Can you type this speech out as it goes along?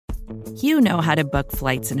You know how to book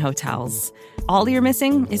flights and hotels. All you're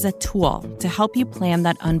missing is a tool to help you plan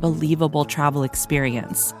that unbelievable travel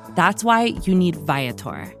experience. That's why you need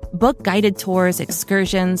Viator. Book guided tours,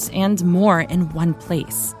 excursions, and more in one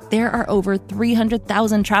place. There are over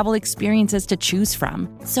 300,000 travel experiences to choose from,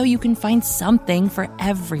 so you can find something for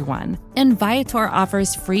everyone. And Viator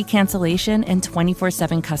offers free cancellation and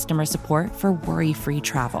 24/7 customer support for worry-free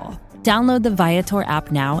travel. Download the Viator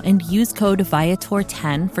app now and use code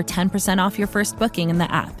Viator10 for 10% off your first booking in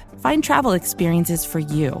the app. Find travel experiences for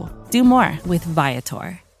you. Do more with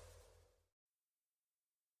Viator.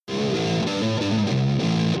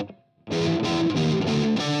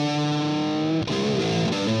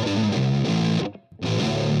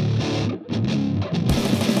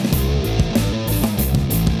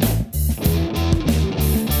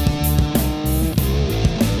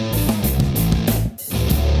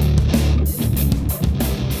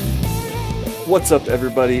 What's up,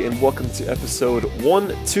 everybody, and welcome to episode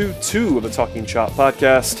 122 of the Talking Chop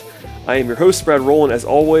podcast. I am your host, Brad Rowland. As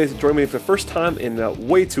always, joining me for the first time in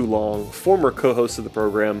way too long, former co-host of the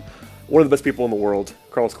program, one of the best people in the world,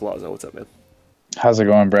 Carlos Collazo. What's up, man? How's it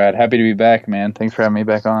going, Brad? Happy to be back, man. Thanks for having me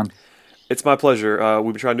back on. It's my pleasure.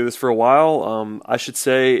 We've been trying to do this for a while. I should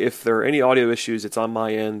say, if there are any audio issues, it's on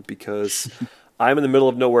my end because I'm in the middle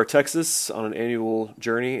of nowhere, Texas, on an annual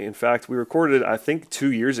journey. In fact, we recorded, I think,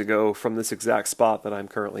 2 years ago from this exact spot that I'm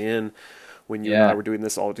currently in when you and I were doing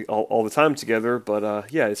this all the time together.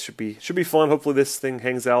 But yeah, it should be fun. Hopefully this thing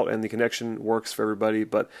hangs out and the connection works for everybody.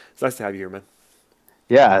 But it's nice to have you here, man.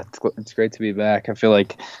 Yeah, it's great to be back. I feel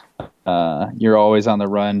like you're always on the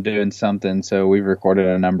run doing something. So we've recorded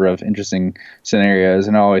a number of interesting scenarios,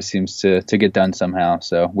 and it always seems to get done somehow.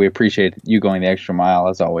 So we appreciate you going the extra mile,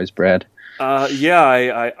 as always, Brad.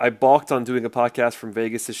 Yeah, I balked on doing a podcast from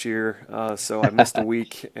Vegas this year, so I missed a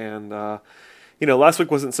week. And, last week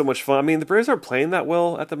wasn't so much fun. I mean, the Braves aren't playing that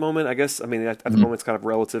well at the moment, I guess. I mean, at the moment it's kind of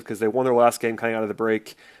relative because they won their last game coming out of the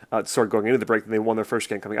break, started going into the break, and they won their first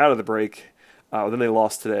game coming out of the break. Then they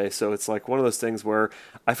lost today. So it's like one of those things where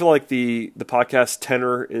I feel like the podcast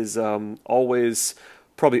tenor is always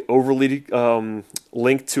probably overly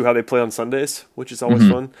linked to how they play on Sundays, which is always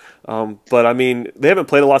fun. But I mean, they haven't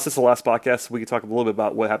played a lot since the last podcast. So we could talk a little bit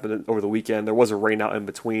about what happened over the weekend. There was a rain out in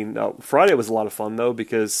between. Friday was a lot of fun though,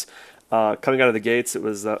 because coming out of the gates, it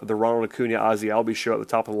was the Ronald Acuna Ozzie Albies show at the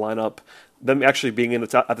top of the lineup. Them actually being at the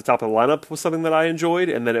top of the lineup was something that I enjoyed,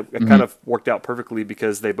 and then it kind of worked out perfectly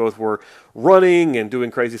because they both were running and doing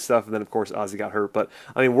crazy stuff, and then, of course, Ozzie got hurt. But,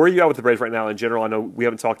 I mean, where are you at with the Braves right now in general? I know we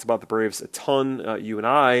haven't talked about the Braves a ton, you and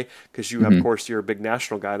I, because you have, of course, you're a big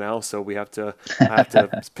national guy now, so I have to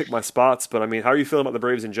pick my spots. But, I mean, how are you feeling about the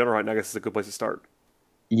Braves in general right now? I guess it's a good place to start.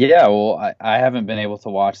 Yeah, well, I haven't been able to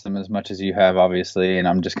watch them as much as you have, obviously, and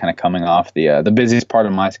I'm just kind of coming off the busiest part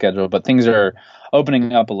of my schedule. But things are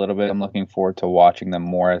opening up a little bit. I'm looking forward to watching them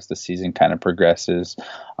more as the season kind of progresses.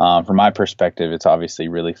 From my perspective, it's obviously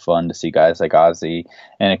really fun to see guys like Ozzie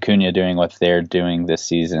and Acuna doing what they're doing this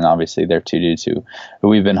season. Obviously, they're two dudes who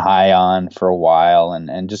we've been high on for a while,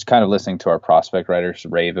 and just kind of listening to our prospect writers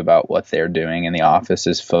rave about what they're doing in the office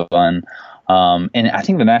is fun. And I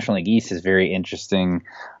think the National League East is very interesting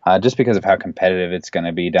just because of how competitive it's going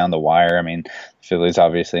to be down the wire. I mean, the Phillies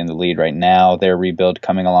obviously in the lead right now. Their rebuild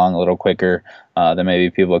coming along a little quicker than maybe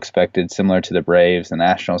people expected, similar to the Braves. The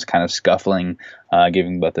Nationals kind of scuffling,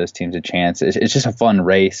 giving both those teams a chance. It's just a fun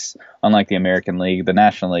race. Unlike the American League, the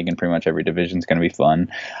National League in pretty much every division is going to be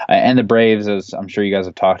fun. And the Braves, as I'm sure you guys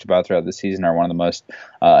have talked about throughout the season, are one of the most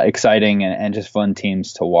exciting and just fun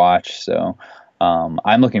teams to watch. So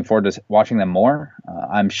I'm looking forward to watching them more.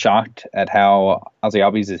 I'm shocked at how Ozzie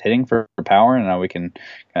Albies is hitting for power, and we can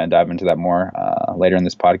kind of dive into that more later in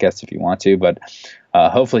this podcast if you want to. But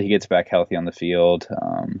hopefully he gets back healthy on the field,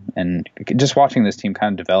 and just watching this team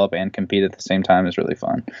kind of develop and compete at the same time is really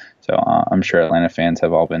fun. So I'm sure Atlanta fans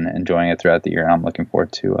have all been enjoying it throughout the year, and I'm looking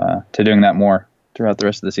forward to doing that more throughout the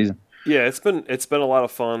rest of the season. Yeah, it's been a lot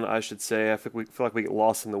of fun, I should say. I think we feel like we get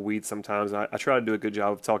lost in the weeds sometimes. I try to do a good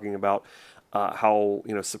job of talking about how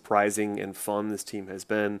surprising and fun this team has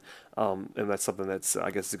been, and that's something that's,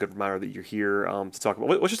 I guess, is a good reminder that you're here to talk about.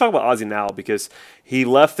 Let's just talk about Ozzie now, because he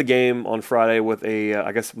left the game on Friday with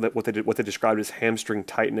I guess what they described as hamstring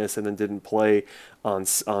tightness, and then didn't play on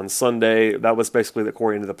Sunday. That was basically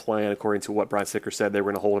according to the plan, according to what Brian Sicker said. They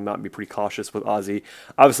were going to hold him out and be pretty cautious with Ozzie.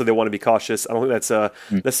 Obviously, they want to be cautious. I don't think that's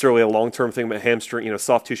necessarily a long-term thing, but hamstring,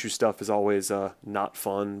 soft tissue stuff is always not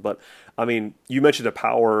fun. But I mean, you mentioned the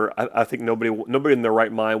power. I think nobody nobody in their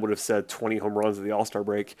right mind would have said 20 home runs at the All-Star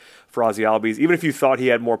break for Ozzie Albies. Even if you thought he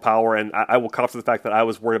had more power, and I will cop to the fact that I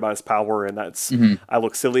was worried about his power, and I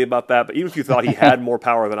look silly about that. But even if you thought he had more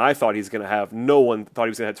power than I thought he's going to have, no one thought he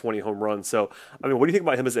was going to have 20 home runs. So, I mean, what do you think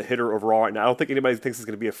about him as a hitter overall right now? I don't think anybody thinks he's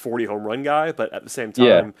going to be a 40 home run guy, but at the same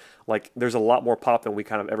time, like, there's a lot more pop than we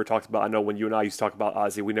kind of ever talked about. I know when you and I used to talk about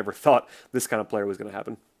Ozzie, we never thought this kind of player was going to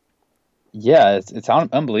happen. Yeah, it's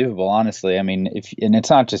unbelievable, honestly. I mean, and it's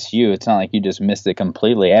not just you. It's not like you just missed it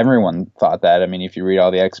completely. Everyone thought that. I mean, if you read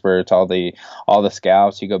all the experts, all the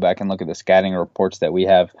scouts, you go back and look at the scouting reports that we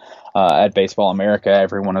have at Baseball America,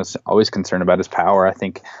 everyone was always concerned about his power. I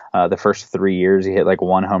think the first 3 years he hit like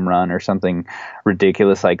 1 home run or something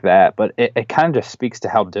ridiculous like that. But it kind of just speaks to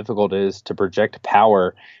how difficult it is to project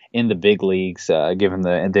power in the big leagues, given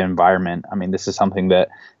the environment. I mean, this is something that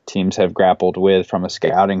teams have grappled with from a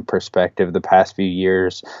scouting perspective the past few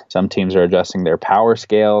years. Some teams are adjusting their power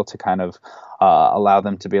scale to kind of allow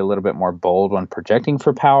them to be a little bit more bold when projecting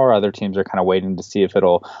for power. Other teams are kind of waiting to see if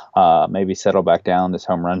it'll maybe settle back down this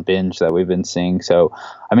home run binge that we've been seeing. So,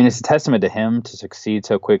 I mean, it's a testament to him to succeed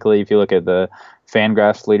so quickly. If you look at the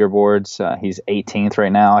Fangraphs leaderboards, he's 18th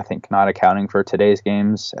right now, I think, not accounting for today's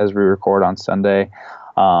games as we record on Sunday.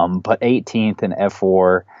 But 18th in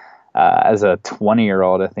F4 as a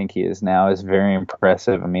 20-year-old, I think he is now, is very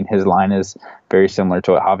impressive. I mean, his line is very similar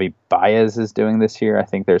to what Javi Baez is doing this year. I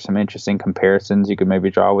think there's some interesting comparisons you could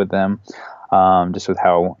maybe draw with them, just with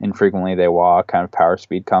how infrequently they walk, kind of power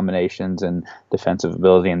speed combinations and defensive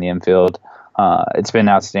ability in the infield. It's been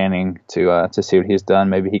outstanding to see what he's done.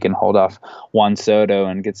 Maybe he can hold off Juan Soto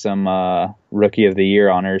and get some Rookie of the Year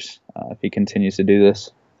honors if he continues to do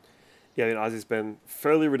this. Yeah, I mean, Ozzie's been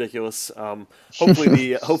fairly ridiculous. Hopefully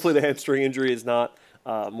the hamstring injury is not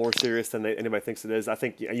more serious than anybody thinks it is. I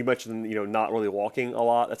think you mentioned, not really walking a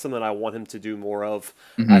lot. That's something I want him to do more of.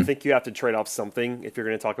 Mm-hmm. I think you have to trade off something if you're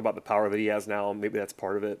going to talk about the power that he has now. Maybe that's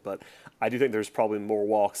part of it, but I do think there's probably more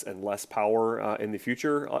walks and less power in the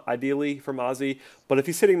future, ideally, from Ozzie. But if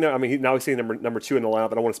he's sitting there, I mean, now he's sitting number 2 in the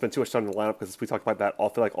lineup. I don't want to spend too much time in the lineup because we talk about that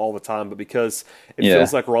all the time. But because it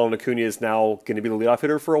feels like Ronald Acuna is now going to be the leadoff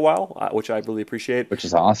hitter for a while, which I really appreciate. Which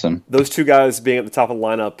is awesome. Those two guys being at the top of the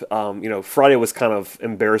lineup, Friday was kind of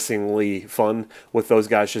embarrassingly fun with those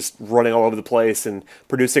guys just running all over the place and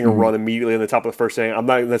producing a run immediately in the top of the first inning. I'm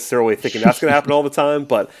not necessarily thinking that's going to happen all the time,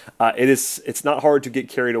 but it's not hard to get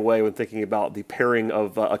carried away when thinking about the pairing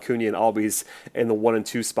of Acuna and Albies in the 1 and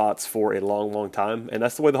 2 spots for a long, long time. And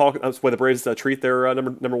that's the way the Braves treat their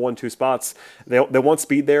number 1, 2 spots. They want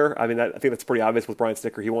speed there. I mean, I think that's pretty obvious with Brian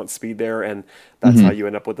Sticker. He wants speed there, and that's how you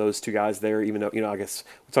end up with those two guys there. Even though I guess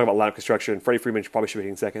we're talking about lineup construction. Freddie Freeman probably should be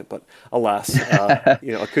hitting second, but alas,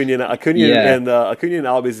 Acuna and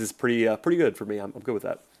Albies is pretty good for me. I'm good with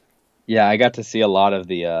that. Yeah, I got to see a lot of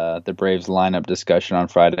the Braves lineup discussion on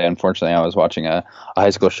Friday. Unfortunately, I was watching a high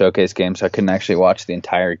school showcase game, so I couldn't actually watch the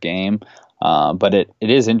entire game. But it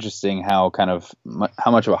is interesting how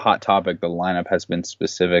much of a hot topic the lineup has been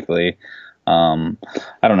specifically. I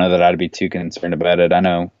don't know that I'd be too concerned about it.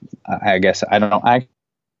 I guess I don't know. I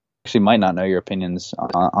actually might not know your opinions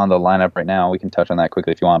on the lineup right now. We can touch on that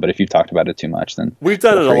quickly if you want, but if you've talked about it too much, then we've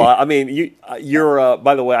done it a lot. I mean, you're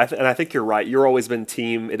by the way, and I think you're right. You're always been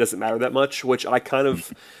team. It doesn't matter that much, which I kind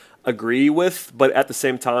of agree with. But at the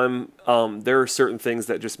same time, there are certain things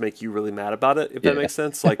that just make you really mad about it. If that makes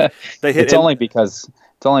sense, like they hit. It's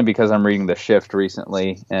only because I'm reading The Shift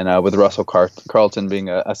recently, and with Russell Carlton being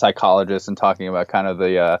a psychologist and talking about kind of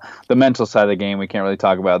the mental side of the game, we can't really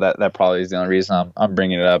talk about that. That probably is the only reason I'm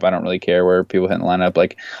bringing it up. I don't really care where people hit in the lineup.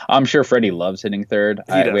 Like, I'm sure Freddie loves hitting third.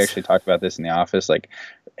 We actually talked about this in the office. Like,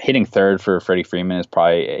 hitting third for Freddie Freeman is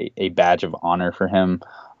probably a badge of honor for him.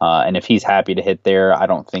 And if he's happy to hit there, I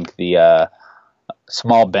don't think the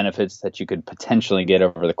small benefits that you could potentially get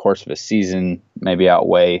over the course of a season maybe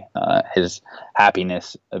outweigh his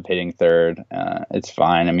happiness of hitting third. It's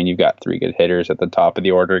fine. I mean, you've got 3 good hitters at the top of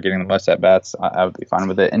the order getting the most at-bats. I would be fine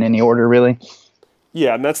with it in any order, really.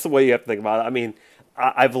 Yeah, and that's the way you have to think about it. I mean,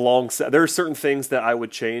 I've long said there are certain things that I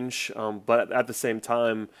would change, but at the same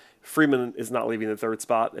time, Freeman is not leaving the third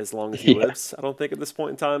spot as long as he lives, I don't think, at this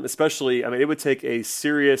point in time. Especially, I mean, it would take a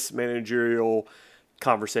serious managerial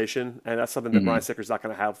conversation, and that's something that Brian Sticker's not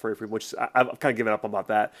going to have for Freeman, which I've kind of given up about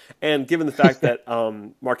that. And given the fact that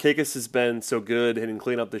Markakis has been so good hitting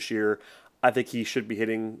cleanup this year, I think he should be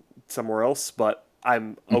hitting somewhere else, but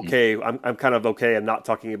I'm okay. I'm kind of okay. I'm not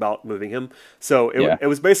talking about moving him. So it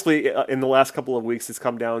was basically in the last couple of weeks, it's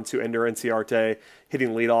come down to Ender Inciarte hitting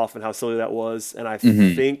leadoff and how silly that was. And I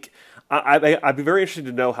think I'd be very interested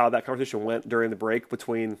to know how that conversation went during the break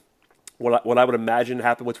between what I would imagine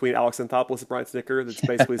happened between Alex Anthopoulos and Brian Snicker. That's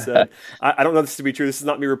basically said, I don't know this to be true. This is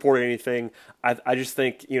not me reporting anything. I just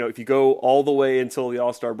think, if you go all the way until the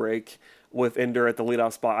All-Star break with Ender at the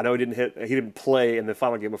leadoff spot, I know he didn't play in the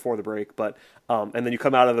final game before the break, but and then you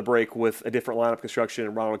come out of the break with a different lineup construction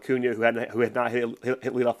and Ronald Acuna, who had not hit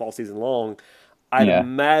leadoff all season long. I'd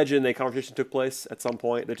imagine a conversation took place at some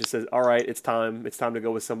point that just says, all right, it's time to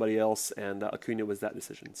go with somebody else, and Acuna was that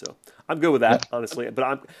decision. So I'm good with that, honestly. But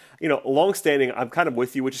I'm, long-standing, I'm kind of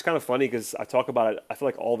with you, which is kind of funny because I talk about it, I feel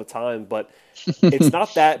like all the time, but it's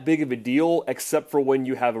not that big of a deal except for when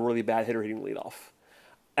you have a really bad hitter hitting leadoff.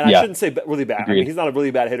 And I shouldn't say really bad. Agreed. I mean, he's not a really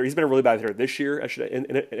bad hitter. He's been a really bad hitter this year.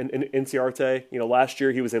 In Ciarte, last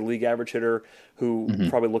year he was a league average hitter who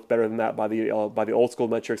probably looked better than that by the old school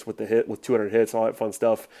metrics with 200 hits and all that fun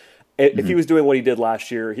stuff. If he was doing what he did last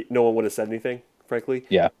year, no one would have said anything, frankly.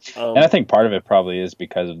 Yeah, and I think part of it probably is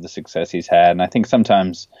because of the success he's had. And I think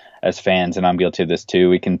sometimes as fans, and I'm guilty of this too,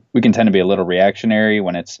 we can tend to be a little reactionary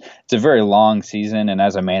when it's a very long season, and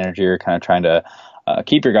as a manager, you're kind of trying to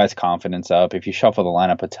keep your guys' confidence up. If you shuffle the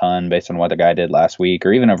lineup a ton based on what the guy did last week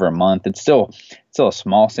or even over a month, it's still a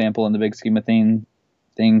small sample in the big scheme of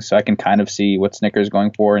things. So I can kind of see what Snicker's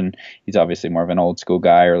going for, and he's obviously more of an old school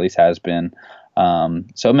guy, or at least has been.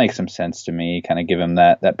 So it makes some sense to me. Kind of give him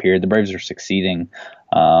that period. The Braves are succeeding.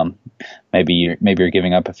 Maybe you're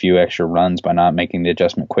giving up a few extra runs by not making the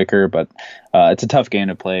adjustment quicker, but it's a tough game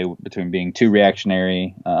to play between being too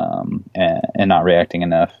reactionary and not reacting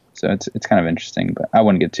enough. So it's kind of interesting, but I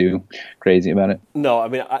wouldn't get too crazy about it. No, I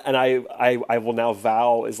mean, I will now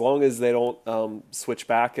vow, as long as they don't switch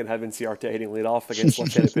back and have Ciarte hitting leadoff against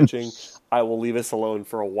left-handed pitching, I will leave us alone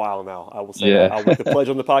for a while now. I will say that. I'll make the pledge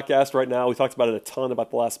on the podcast right now. We talked about it a ton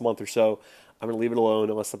about the last month or so. I'm going to leave it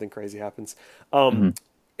alone unless something crazy happens.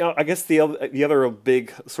 I guess the other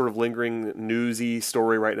big sort of lingering newsy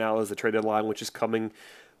story right now is the trade deadline, which is coming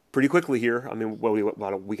pretty quickly here. I mean,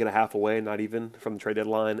 about a week and a half away, not even, from the trade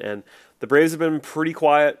deadline. And the Braves have been pretty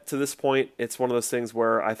quiet to this point. It's one of those things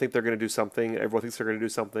where I think they're going to do something. Everyone thinks they're going to do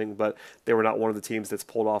something, but they were not one of the teams that's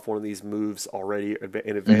pulled off one of these moves already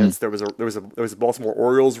in advance. There was a Baltimore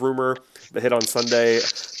Orioles rumor that hit on Sunday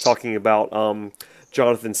talking about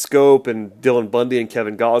Jonathan Scope and Dylan Bundy and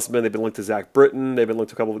Kevin Gausman. They've been linked to Zach Britton. They've been linked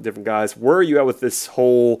to a couple of different guys. Where are you at with this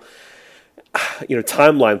whole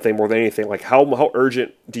timeline thing more than anything? Like, how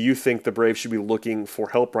urgent do you think the Braves should be looking for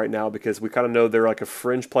help right now? Because we kind of know they're like a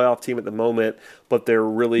fringe playoff team at the moment, but they're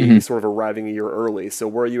really sort of arriving a year early. So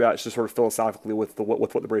where are you at just sort of philosophically with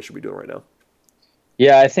what the Braves should be doing right now?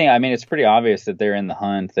 Yeah, I mean, it's pretty obvious that they're in the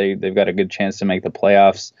hunt. They've got a good chance to make the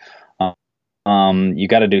playoffs. You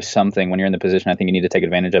got to do something when you're in the position. I think you need to take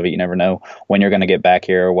advantage of it. You never know when you're going to get back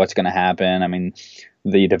here or what's going to happen. I mean,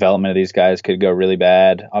 the development of these guys could go really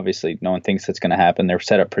bad. Obviously, no one thinks it's going to happen. They're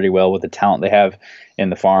set up pretty well with the talent they have in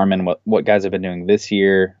the farm and what guys have been doing this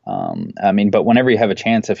year. But whenever you have a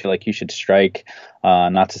chance, I feel like you should strike.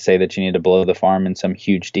 Not to say that you need to blow the farm in some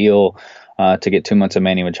huge deal to get 2 months of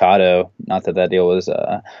Manny Machado. Not that deal was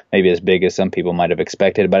maybe as big as some people might have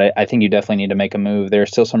expected, but I think you definitely need to make a move. There are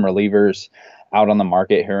still some relievers out on the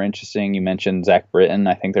market here interesting. You mentioned Zach Britton.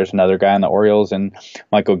 I think there's another guy in the Orioles, and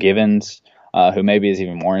Michael Givens, who maybe is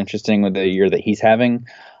even more interesting with the year that he's having.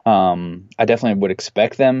 I definitely would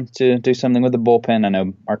expect them to do something with the bullpen. I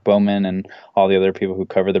know Mark Bowman and all the other people who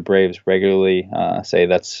cover the Braves regularly say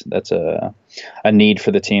that's a need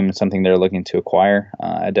for the team, something they're looking to acquire.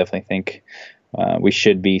 I definitely think we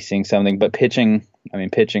should be seeing something. But pitching,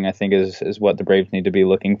 I think is what the Braves need to be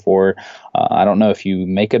looking for. I don't know if you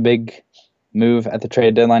make a big move at the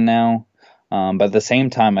trade deadline now, but at the same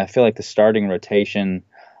time, I feel like the starting rotation,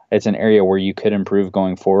 it's an area where you could improve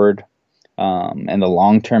going forward. And the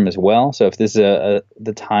long term as well. So if this is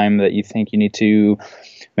the time that you think you need to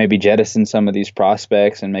maybe jettison some of these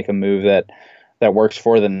prospects and make a move that works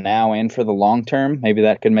for the now and for the long term, maybe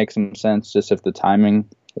that could make some sense, just if the timing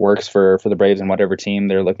works for the Braves and whatever team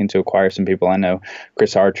they're looking to acquire some people. I know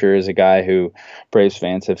Chris Archer is a guy who Braves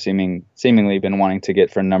fans have seemingly been wanting to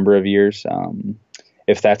get for a number of years.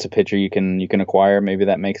 If that's a pitcher you can acquire, maybe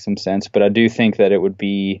that makes some sense. But I do think that it would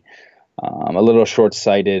be a little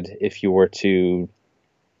short-sighted if you were to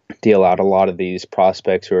deal out a lot of these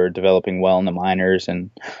prospects who are developing well in the minors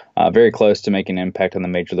and very close to making an impact on the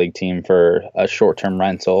major league team for a short-term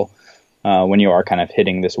rental when you are kind of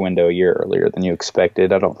hitting this window a year earlier than you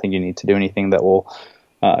expected. I don't think you need to do anything that will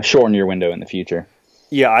shorten your window in the future.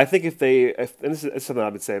 Yeah, I think and this is something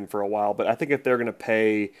I've been saying for a while, but I think if they're going to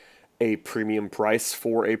pay a premium price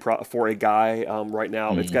for a guy right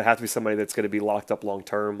now, it's going to have to be somebody that's going to be locked up long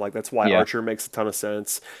term. Like, that's why Archer makes a ton of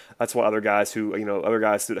sense. That's why other guys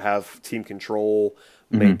that have team control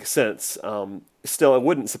make sense. Still, it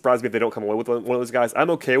wouldn't surprise me if they don't come away with one of those guys. I'm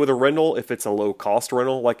okay with a rental if it's a low-cost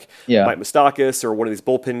rental, like Mike Moustakas or one of these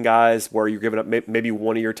bullpen guys where you're giving up maybe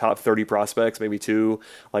one of your top 30 prospects, maybe two,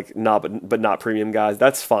 like but not premium guys.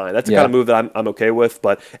 That's fine. That's the kind of move that I'm okay with.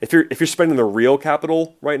 But if you're spending the real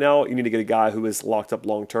capital right now, you need to get a guy who is locked up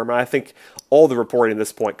long-term. And I think all the reporting at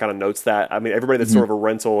this point kind of notes that. I mean, everybody that's sort of a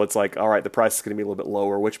rental, it's like, all right, the price is going to be a little bit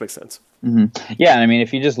lower, which makes sense. Yeah, and I mean,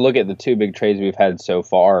 if you just look at the two big trades we've had so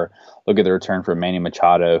far, look at the return for Manny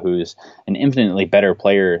Machado, who's an infinitely better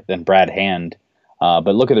player than Brad Hand.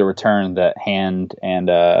 But look at the return that Hand and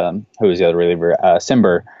who was the other reliever,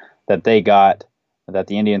 Simber, that they got, that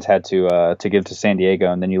the Indians had to give to San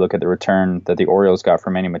Diego. And then you look at the return that the Orioles got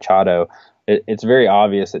for Manny Machado. It's very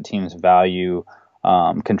obvious that teams value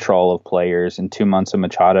control of players. In 2 months of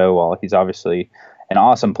Machado, while he's obviously an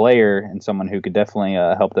awesome player and someone who could definitely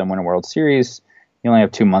help them win a World Series, you only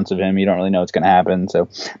have 2 months of him. You don't really know what's going to happen. So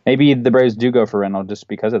maybe the Braves do go for rental just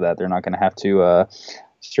because of that. They're not going to have to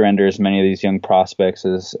surrender as many of these young prospects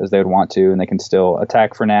as they would want to, and they can still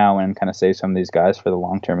attack for now and kind of save some of these guys for the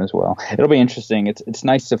long term as well. It'll be interesting. It's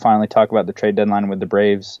nice to finally talk about the trade deadline with the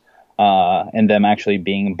Braves and them actually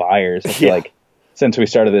being buyers. I feel like since we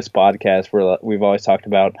started this podcast, we've always talked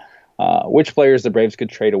about which players the Braves could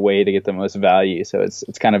trade away to get the most value. So it's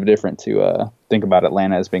kind of different to think about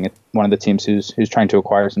Atlanta as being one of the teams who's trying to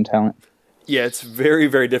acquire some talent. Yeah, it's very,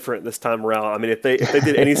 very different this time around. I mean, if they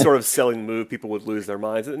did any sort of selling move, people would lose their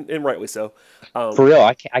minds, and rightly so. For real,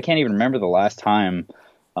 I can't even remember the last time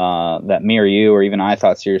that me or you or even I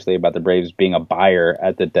thought seriously about the Braves being a buyer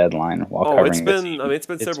at the deadline while covering it's been several years.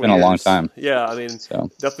 It's been a long time. Yeah, I mean,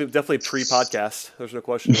 definitely pre-podcast. There's no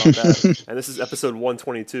question about that. And this is episode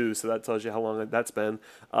 122, so that tells you how long that's been.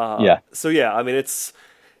 So yeah, I mean, it's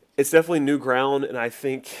definitely new ground, and I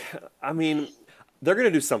think, I mean, they're going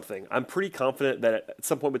to do something. I'm pretty confident that at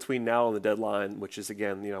some point between now and the deadline, which is,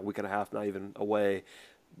 again, a week and a half, not even away,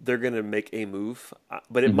 they're going to make a move.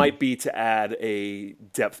 But it might be to add a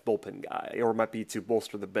depth bullpen guy, or it might be to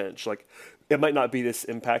bolster the bench. Like, it might not be this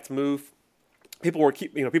impact move. People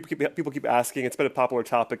keep asking. It's been a popular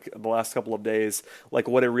topic the last couple of days, like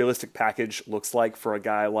what a realistic package looks like for a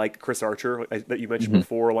guy like Chris Archer that you mentioned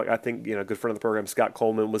before. Like, I think a good friend of the program, Scott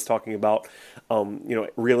Coleman, was talking about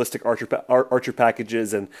realistic Archer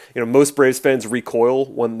packages, and most Braves fans recoil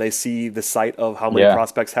when they see the sight of how many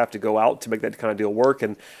prospects have to go out to make that kind of deal work.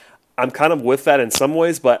 And I'm kind of with that in some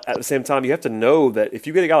ways, but at the same time, you have to know that if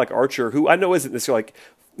you get a guy like Archer, who I know isn't necessarily like,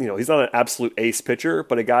 he's not an absolute ace pitcher,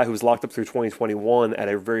 but a guy who's locked up through 2021 at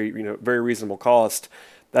a very, very reasonable cost,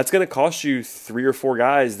 that's going to cost you 3 or 4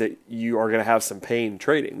 guys that you are going to have some pain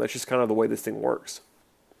trading. That's just kind of the way this thing works.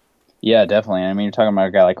 Yeah, definitely. I mean, you're talking about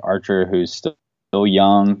a guy like Archer who's still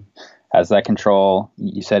young, has that control.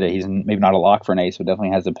 You said it, he's maybe not a lock for an ace, but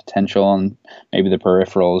definitely has the potential and maybe the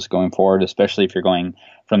peripherals going forward, especially if you're going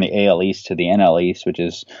from the AL East to the NL East, which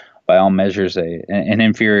is by all measures an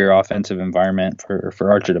inferior offensive environment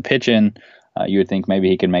for Archer to pitch in. You would think maybe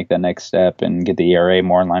he could make that next step and get the ERA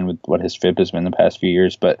more in line with what his FIP has been the past few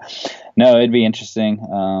years. But no, it'd be interesting.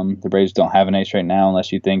 The Braves don't have an ace right now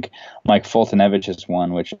unless you think Mike Foltynewicz is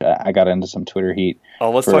one, which I got into some Twitter heat.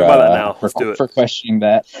 Oh, let's talk about that now. Let's do it. For questioning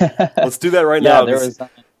that. Let's do that right now.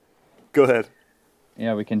 Go ahead.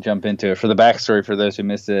 Yeah, we can jump into it. For the backstory, for those who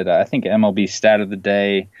missed it, I think MLB Stat of the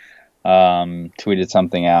Day tweeted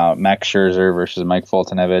something out. Max Scherzer versus Mike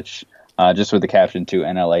Foltynewicz. Just with the caption, 2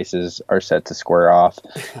 NL aces are set to square off.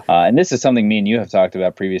 And this is something me and you have talked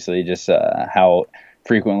about previously, just how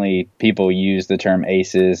frequently people use the term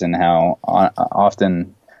aces and how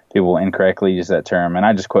often people incorrectly use that term. And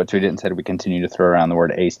I just quote tweeted and said we continue to throw around the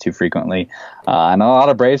word ace too frequently. And a lot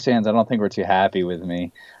of Braves fans, I don't think, were too happy with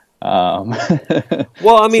me. Well,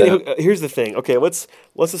 I mean, here's the thing. Okay, let's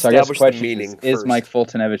establish the meaning first. Is Mike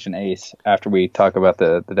Foltynewicz an ace after we talk about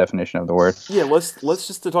the definition of the word? Yeah, let's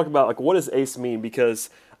just talk about, like, what does ace mean,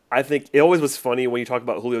 because I think it always was funny when you talk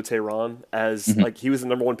about Julio Teheran as like he was the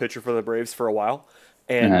number 1 pitcher for the Braves for a while,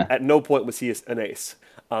 and at no point was he an ace.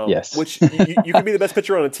 Yes. Which you can be the best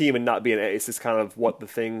pitcher on a team and not be an ace is kind of what the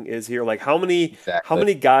thing is here. Like, how many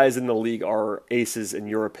guys in the league are aces in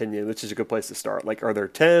your opinion? Which is a good place to start. Like, are there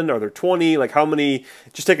 10? Are there 20? Like, how many?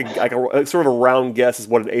 Just take a sort of a round guess is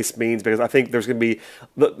what an ace means, because I think there's going to be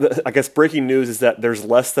I guess breaking news is that there's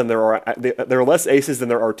less than there are less aces than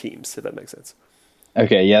there are teams. If that makes sense.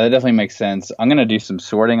 Okay, yeah, that definitely makes sense. I'm gonna do some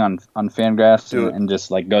sorting on Fangraphs and just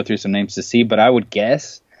like go through some names to see, but I would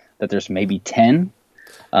guess that there's maybe 10.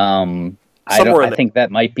 I think that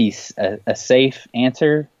might be a safe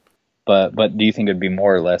answer, but do you think it'd be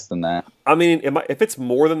more or less than that? I mean, if it's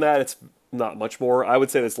more than that, not much more. I would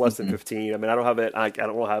say it's less than 15. I mean, I don't have it. I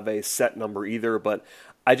don't have a set number either, but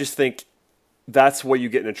I just think that's where you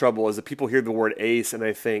get into trouble is that people hear the word ace and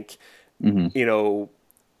they think, you know,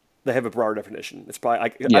 they have a broader definition. It's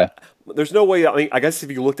probably there's no way. I mean, I guess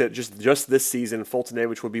if you looked at just this season,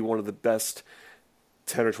 Foltynewicz would be one of the best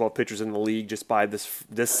 10 or 12 pitchers in the league just by this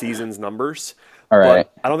season's numbers. All right.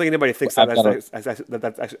 But I don't think anybody thinks that's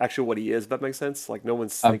actually what he is. If that makes sense. Like no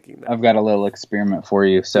one's thinking that. I've got a little experiment for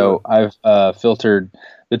you. So I've filtered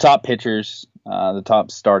the top pitchers, the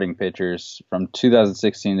top starting pitchers from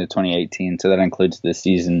 2016 to 2018. So that includes this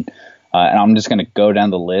season. And I'm just going to go down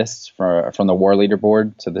the list from the WAR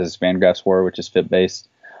leaderboard. So this is Fangraphs WAR, which is FIP based.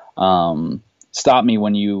 Stop me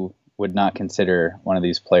when you would not consider one of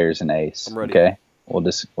these players an ace. I'm ready. Okay, we'll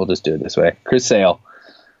just do it this way. Chris Sale,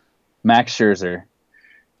 Max Scherzer,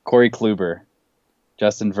 Corey Kluber,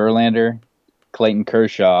 Justin Verlander, Clayton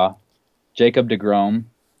Kershaw, Jacob deGrom,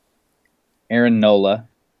 Aaron Nola.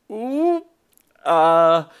 Ooh,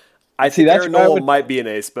 I think Aaron Nola might be an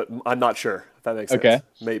ace, but I'm not sure. If that makes sense. Okay.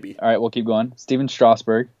 Maybe. All right, we'll keep going. Steven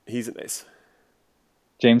Strasburg. He's an ace.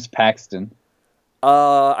 James Paxton.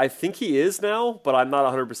 I think he is now, but I'm not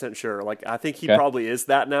 100% sure. Like, I think he probably is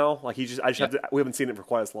that now. Like, we haven't seen it for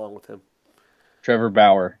quite as long with him. Trevor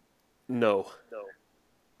Bauer. No.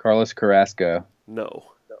 Carlos Carrasco.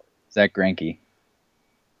 No. Zach Greinke.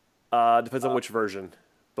 Depends on which version,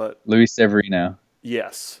 but. Luis Severino.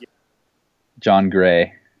 Yes. John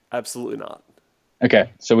Gray. Absolutely not.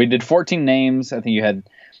 Okay, so we did 14 names. I think you had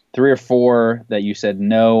 3 or 4 that you said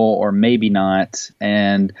no or maybe not.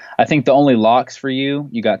 And I think the only locks for you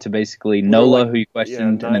got to basically Nola, who you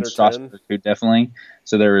questioned, and then Strasburg, who definitely.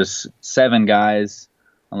 So there was 7 guys,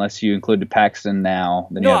 unless you included Paxton now.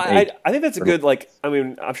 Then you have 8. I think that's a good, like, I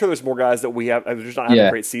mean, I'm sure there's more guys that we have, there's not having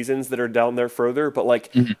great seasons that are down there further, but,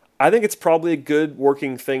 like, I think it's probably a good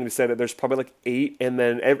working thing to say that there's probably like 8, and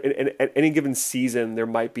then in any given season, there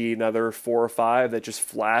might be another 4 or 5 that just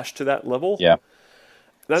flash to that level. Yeah.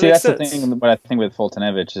 That makes sense. The thing. What I think with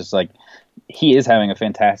Foltynewicz is like he is having a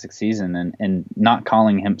fantastic season, and not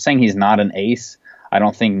calling him, saying he's not an ace, I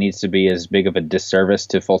don't think needs to be as big of a disservice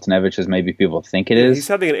to Foltynewicz as maybe people think it is. He's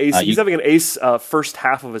having an ace. He's having an ace first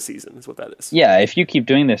half of a season. Is what that is. Yeah, if you keep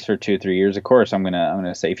doing this for 2 or 3 years, of course I'm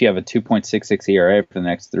gonna say if you have a 2.66 ERA for the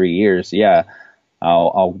next 3 years, yeah,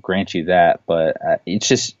 I'll grant you that. But it's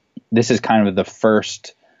just this is kind of the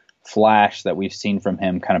first flash that we've seen from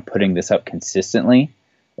him, kind of putting this up consistently.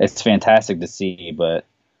 It's fantastic to see, but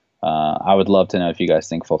I would love to know if you guys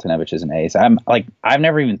think Foltynewicz is an ace. I've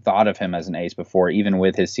never even thought of him as an ace before, even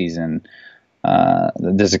with his season.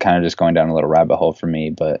 This is kind of just going down a little rabbit hole for me,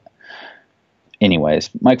 but anyways,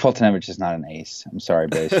 Mike Foltynewicz is not an ace. I'm sorry,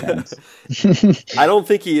 Braves fans. I don't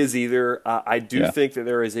think he is either. I do think that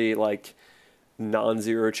there is a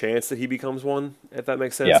non-zero chance that he becomes one, if that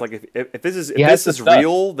makes sense. Yeah. Like if this is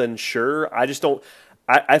real, then sure. I just don't.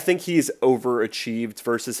 I think he's overachieved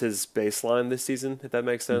versus his baseline this season, if that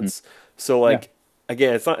makes sense. So,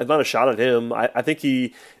 again, it's not a shot at him. I think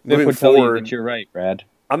he moving forward. Tell you that you're right, Brad.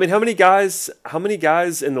 I mean, how many guys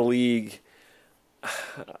in the league?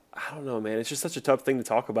 I don't know, man. It's just such a tough thing to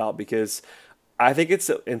talk about because I think it's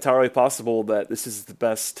entirely possible that this is the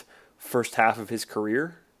best first half of his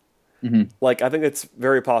career. Like, I think it's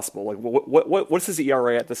very possible. Like, what's his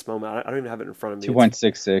ERA at this moment? I don't even have it in front of me.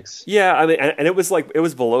 2.66. Yeah, I mean, and it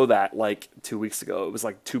was below that like 2 weeks ago. It was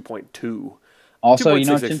like 2.2. Also, you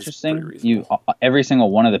know what's interesting? Every single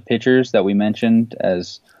one of the pitchers that we mentioned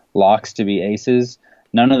as locks to be aces,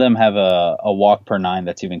 none of them have a walk per 9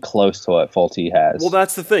 that's even close to what Folty has. Well,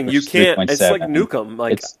 that's the thing. You can't. It's like Newcomb.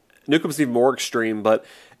 Newcomb's even more extreme, but.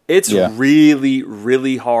 It's really,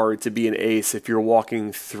 really hard to be an ace if you're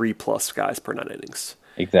walking 3+ guys per 9 innings.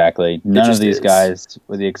 Exactly. None of these guys,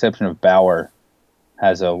 with the exception of Bauer,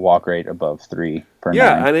 has a walk rate above 3 per 9.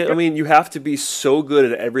 Yeah, and I mean, you have to be so good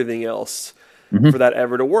at everything else for that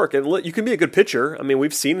ever to work. And you can be a good pitcher. I mean,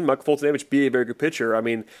 we've seen Mike Foltynewicz be a very good pitcher. I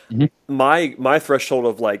mean, my threshold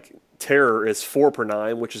of like terror is 4 per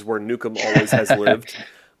 9, which is where Newcomb always has lived.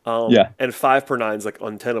 And 5 per 9 is like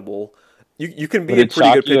untenable. You can be a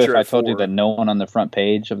pretty good pitcher. If I told you that no one on the front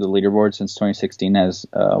page of the leaderboard since 2016 has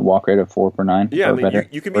a walk rate of 4 per 9. Yeah, I mean,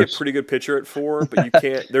 you can be a pretty good pitcher at 4, but you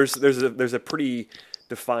can't. There's a pretty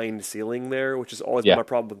defined ceiling there, which is always been my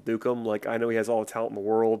problem with Newcomb. Like, I know he has all the talent in the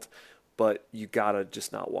world, but you gotta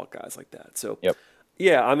just not walk guys like that. So,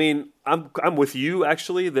 yeah, I mean, I'm with you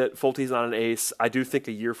actually that Folty's not an ace. I do think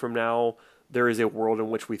a year from now there is a world in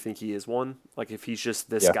which we think he is one. Like, if he's just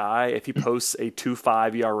this guy, if he posts a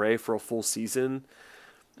 2.5 ERA for a full season,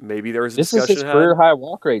 maybe there was a This is discussion his career high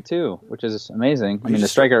walk rate too, which is amazing. I mean, the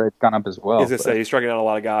strikeout rate's gone up as well. I was gonna say he's striking out a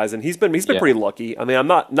lot of guys, and he's been pretty lucky. I mean, I'm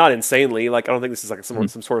not insanely like I don't think this is like some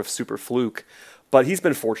sort of super fluke, but he's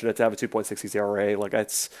been fortunate to have a 2.6 ERA. Like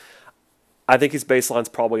I think his baseline's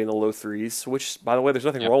probably in the low threes, which, by the way, there's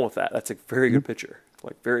nothing wrong with that. That's a very good pitcher.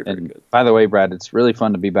 Like, very good. By the way, Brad, it's really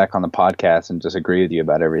fun to be back on the podcast and just agree with you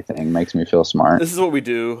about everything. It makes me feel smart. This is what we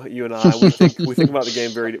do, you and I. We think about the game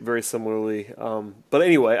very, very similarly. But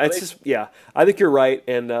anyway, it's just, I think you're right,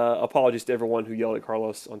 and apologies to everyone who yelled at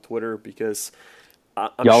Carlos on Twitter, because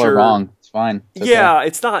y'all are wrong. It's fine. It's okay.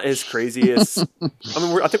 It's not as crazy as,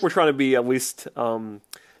 I think we're trying to be at least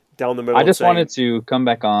down the middle. I just wanted to come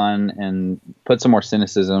back on and put some more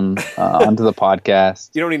cynicism onto the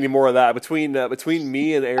podcast. You don't need any more of that. Between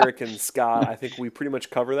me and Eric and Scott, I think we pretty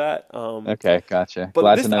much cover that. Okay, gotcha. But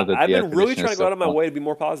Glad to know that I've been really trying to go out of my way to be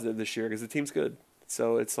more positive this year because the team's good.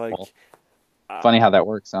 So it's like... funny how that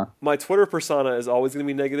works, huh? My Twitter persona is always going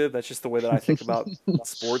to be negative. That's just the way that I think about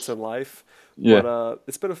sports and life. Yeah. But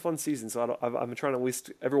it's been a fun season, so I've been trying to at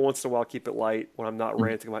least every once in a while keep it light when I'm not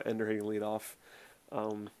ranting about Ender hitting leadoff.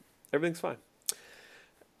 Everything's fine.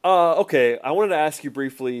 Okay, I wanted to ask you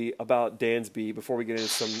briefly about Dansby before we get into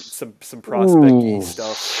some prospect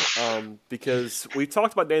stuff, because we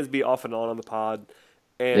talked about Dansby off and on the pod,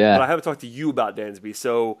 but I haven't talked to you about Dansby.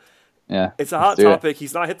 So it's a hot topic.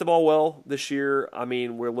 He's not hit the ball well this year. I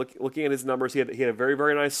mean, we're looking at his numbers. He had a very,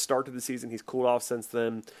 very nice start to the season. He's cooled off since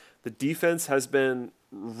then. The defense has been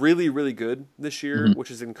really, really good this year,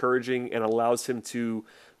 which is encouraging and allows him to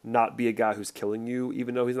not be a guy who's killing you,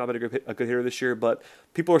 even though he's not been a good hitter this year. But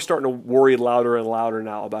people are starting to worry louder and louder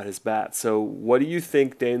now about his bat. So what do you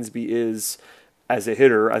think Dansby is as a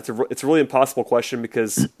hitter? It's a really impossible question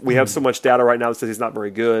because we have so much data right now that says he's not very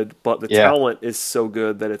good, but the talent is so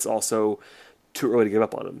good that it's also too early to give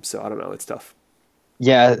up on him. So I don't know. It's tough.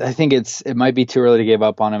 Yeah, I think it might be too early to give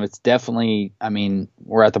up on him. It's definitely, I mean,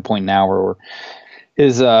 we're at the point now where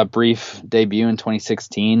his brief debut in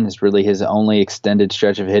 2016 is really his only extended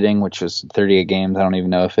stretch of hitting, which was 38 games. I don't even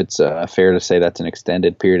know if it's fair to say that's an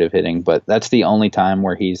extended period of hitting, but that's the only time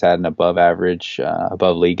where he's had an above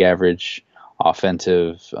league average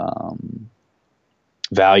offensive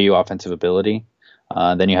value, offensive ability.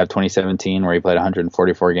 Then you have 2017 where he played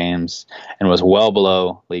 144 games and was well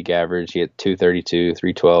below league average. He had 232,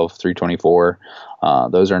 312, 324.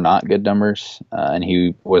 Those are not good numbers, and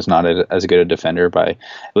he was not as good a defender by at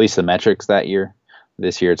least the metrics that year.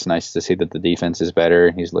 This year, it's nice to see that the defense is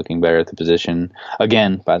better. He's looking better at the position,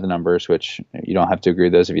 again, by the numbers, which you don't have to agree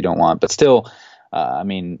with those if you don't want. But still,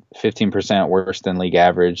 15% worse than league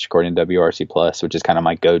average, according to WRC Plus, which is kind of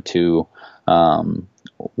my go-to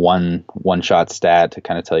one shot stat to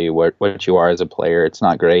kind of tell you what you are as a player. It's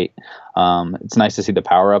not great. It's nice to see the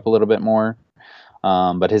power up a little bit more.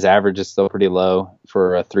 But his average is still pretty low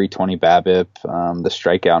for a 320 BABIP. The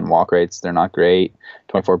strikeout and walk rates, they're not great.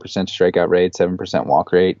 24% strikeout rate, 7%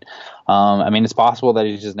 walk rate. It's possible that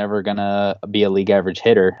he's just never going to be a league average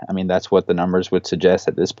hitter. I mean, that's what the numbers would suggest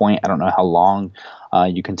at this point. I don't know how long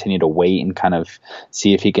you continue to wait and kind of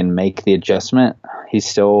see if he can make the adjustment. He's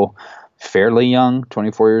still fairly young,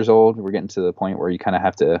 24 years old. We're getting to the point where you kind of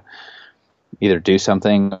have to either do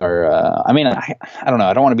something or, I don't know.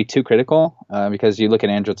 I don't want to be too critical because you look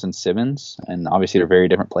at Andrelton Simmons, and obviously they're very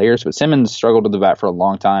different players, but Simmons struggled with the bat for a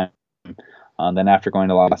long time. Then after going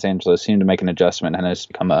to Los Angeles, seemed to make an adjustment and has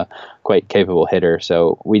become a quite capable hitter.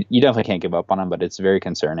 So you definitely can't give up on him, but it's very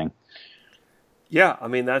concerning. Yeah, I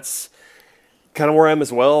mean, that's kind of where I am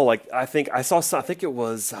as well. Like, I think it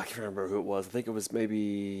was, I can't remember who it was. I think it was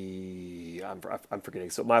maybe, I'm forgetting.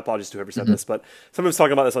 So my apologies to whoever said this, but someone was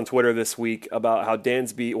talking about this on Twitter this week about how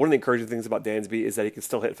Dansby, one of the encouraging things about Dansby is that he can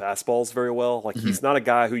still hit fastballs very well. Like, he's not a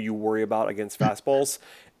guy who you worry about against fastballs.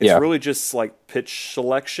 It's really just like pitch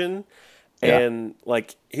selection. And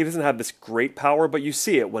like, he doesn't have this great power, but you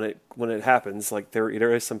see it when it happens. Like,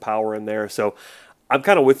 there is some power in there. So I'm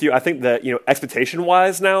kind of with you. I think that,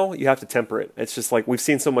 expectation-wise now, you have to temper it. It's just like we've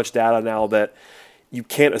seen so much data now that you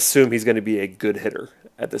can't assume he's going to be a good hitter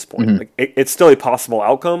at this point. Like, it's still a possible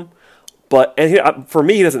outcome, but for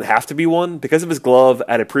me, he doesn't have to be one because of his glove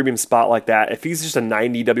at a premium spot like that. If he's just a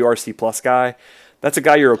 90 WRC plus guy, that's a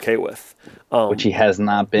guy you're okay with. Which he has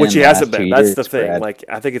not been. Which he hasn't been. That's the thing. Brad. Like,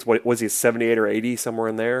 I think it's was he 78 or 80 somewhere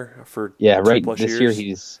in there for 2+ this years? Year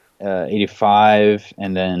he's 85,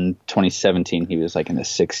 and then 2017 he was like in the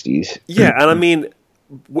 60s. Yeah, and I mean,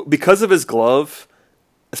 because of his glove,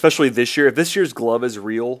 especially this year, if this year's glove is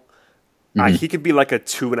real, he could be like a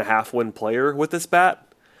 2.5 win player with this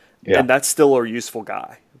bat, and that's still a useful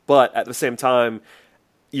guy. But at the same time,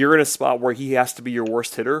 you're in a spot where he has to be your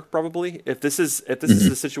worst hitter, probably. If this is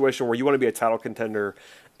a situation where you want to be a title contender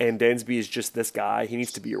and Dansby is just this guy, he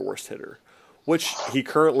needs to be your worst hitter, which he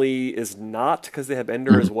currently is not because they have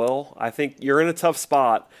Ender as well. I think you're in a tough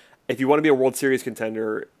spot if you want to be a World Series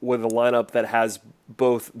contender with a lineup that has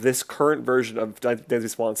both this current version of Dansby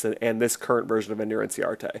Swanson and this current version of Ender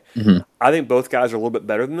Inciarte. I think both guys are a little bit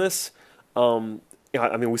better than this.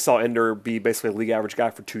 I mean, we saw Ender be basically a league average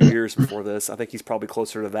guy for 2 years before this. I think he's probably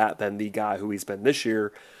closer to that than the guy who he's been this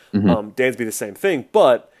year. Dansby the same thing,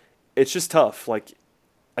 but it's just tough. Like,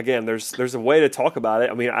 again, there's a way to talk about it.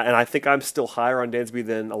 I mean, I think I'm still higher on Dansby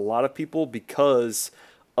than a lot of people because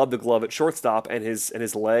of the glove at shortstop and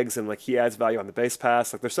his legs, and like he adds value on the base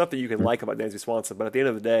pass. Like, there's stuff that you can like about Dansby Swanson, but at the end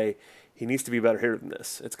of the day, he needs to be a better hitter than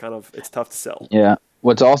this. It's tough to sell. Yeah.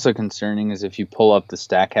 What's also concerning is if you pull up the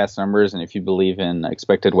StatCast numbers and if you believe in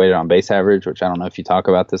expected weighted on base average, which I don't know if you talk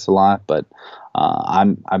about this a lot, but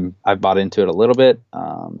I've bought into it a little bit.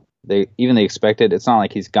 The expected, it's not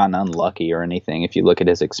like he's gotten unlucky or anything. If you look at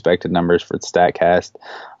his expected numbers for StatCast,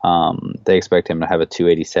 they expect him to have a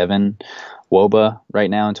 287 WOBA right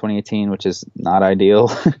now in 2018, which is not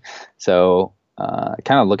ideal. So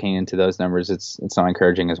kind of looking into those numbers, it's not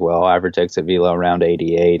encouraging as well. Average exit velo around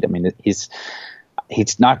 88. I mean, he's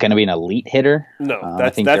not going to be an elite hitter. No,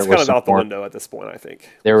 that's kind of out the window at this point. I think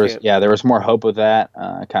there was more hope with that.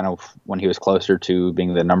 Kind of when he was closer to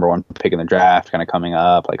being the number one pick in the draft, kind of coming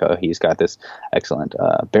up. Like, oh, he's got this excellent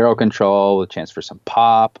barrel control with a chance for some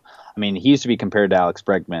pop. I mean, he used to be compared to Alex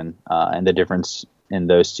Bregman, and the difference in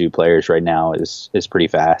those two players right now is pretty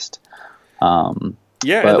vast.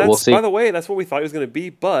 Yeah, and we'll see. By the way, that's what we thought he was going to be.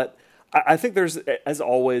 But I think there's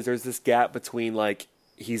this gap between like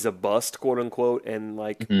he's a bust, quote unquote, and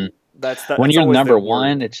like that's when you're number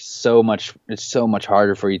one, it's so much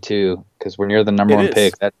harder for you too, because when you're the number one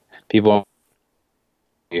pick, that people.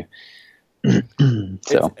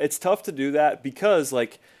 So it's tough to do that because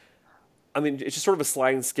like, I mean, it's just sort of a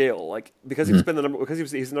sliding scale. Like because he's been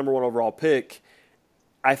he's the number one overall pick.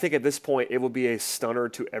 I think at this point it would be a stunner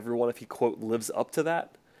to everyone if he quote lives up to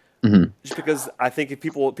that. Just because I think if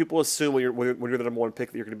people assume when you're the number one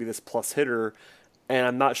pick that you're going to be this plus hitter. And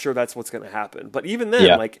I'm not sure that's what's going to happen. But even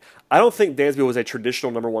then, like, I don't think Dansby was a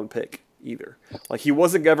traditional number one pick either. Like, he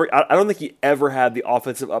wasn't ever. I don't think he ever had the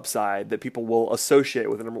offensive upside that people will associate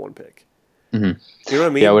with a number one pick. You know what I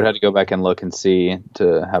mean? Yeah, I would have to go back and look and see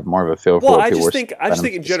to have more of a feel for. Well, I just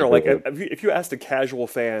think in general, like, if you asked a casual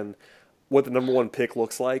fan what the number one pick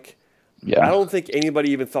looks like, I don't think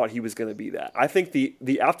anybody even thought he was going to be that. I think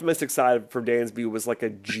the optimistic side for Dansby was like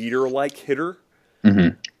a Jeter-like hitter.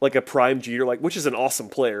 Like a prime Jeter, like, which is an awesome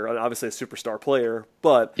player, and obviously a superstar player,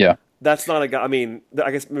 but that's not a guy. I mean, I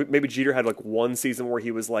guess maybe Jeter had like one season where he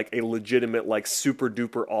was like a legitimate, like super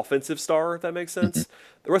duper offensive star, if that makes sense.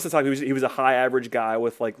 The rest of the time, he was a high average guy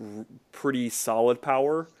with like pretty solid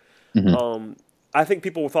power. I think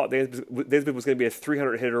people thought Dansby was going to be a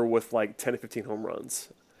 300 hitter with like 10 to 15 home runs,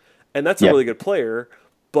 and that's a really good player,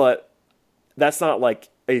 but that's not like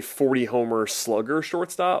a 40 homer slugger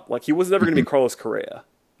shortstop. Like, he was never going to be Carlos Correa,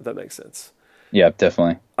 if that makes sense. Yeah,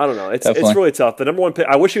 definitely. I don't know. It's really tough. The number one pick,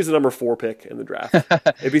 I wish he was the number 4 pick in the draft.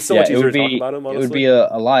 It'd be so much easier to talk about him, honestly. It would be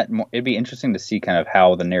a lot more. It'd be interesting to see kind of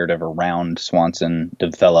how the narrative around Swanson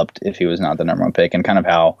developed if he was not the number one pick, and kind of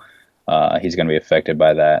how he's going to be affected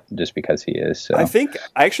by that just because he is. So. I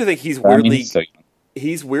actually think he's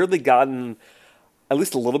weirdly gotten at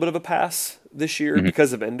least a little bit of a pass this year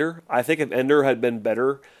because of Ender. I think if Ender had been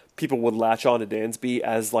better, people would latch on to Dansby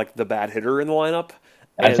as like the bad hitter in the lineup.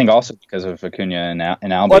 I think also because of Acuna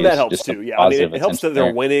and Albies. Well, that helps too. Yeah, I mean, it helps that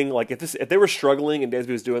they're winning. Like if they were struggling and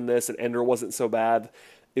Dansby was doing this and Ender wasn't so bad,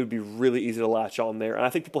 it would be really easy to latch on there. And I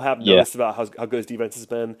think people have noticed about how good his defense has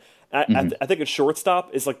been. I think at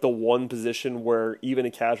shortstop is like the one position where even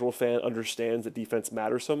a casual fan understands that defense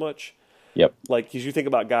matters so much. Yep. Like, as you think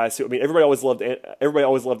about guys who, I mean, everybody always loved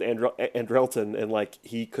Andrelton, and like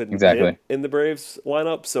he couldn't hit in the Braves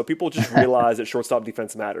lineup. So people just realize that shortstop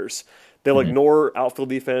defense matters. They'll ignore outfield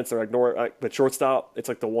defense or ignore, but shortstop, it's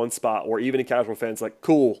like the one spot where even a casual fan's like,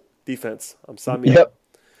 cool defense. I'm signing me up.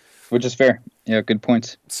 Which is fair. Yeah, good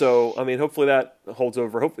points. So, I mean, hopefully that holds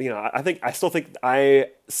over. I still think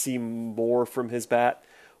I see more from his bat,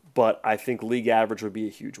 but I think league average would be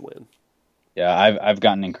a huge win. Yeah, I've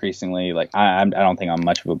gotten increasingly like I don't think I'm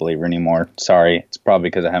much of a believer anymore. Sorry, it's probably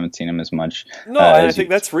because I haven't seen him as much. No, I think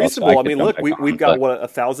that's reasonable. I mean, look, we've got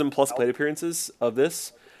 1,000+ plate appearances of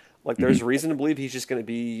this. Like, there's reason to believe he's just going to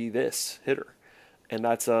be this hitter, and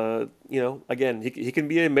that's again, he can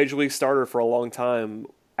be a major league starter for a long time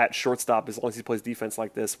at shortstop as long as he plays defense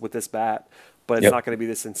like this with this bat. but it's Yep. not going to be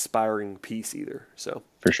this inspiring piece either. So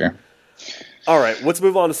For sure. all right, let's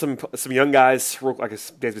move on to some young guys. I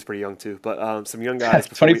guess Dansby's pretty young too, but some young guys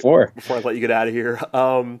 24. Before I let you get out of here.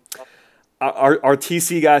 Our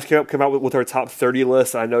TC guys came out with our top 30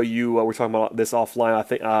 list. I know you were talking about this offline. I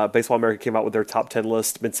think Baseball America came out with their top 10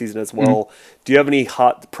 list midseason as well. Do you have any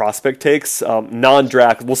hot prospect takes?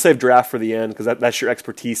 Non-draft. We'll save draft for the end because that's your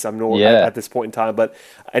expertise. At this point in time. But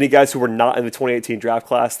any guys who were not in the 2018 draft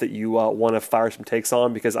class that you want to fire some takes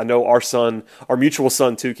on? Because I know our mutual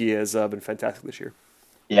son Tukey has been fantastic this year.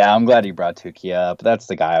 Yeah, I'm glad you brought Tukey up. That's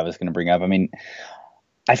the guy I was going to bring up. I mean,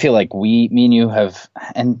 I feel like me and you have,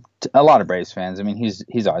 and a lot of Braves fans. I mean,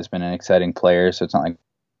 he's always been an exciting player, so it's not like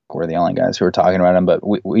we're the only guys who are talking about him. But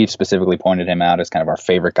we've specifically pointed him out as kind of our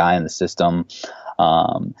favorite guy in the system.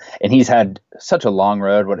 And he's had such a long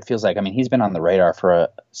road. What it feels like, I mean, he's been on the radar for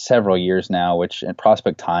several years now, which in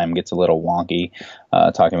prospect time gets a little wonky.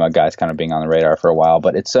 Talking about guys kind of being on the radar for a while,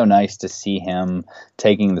 but it's so nice to see him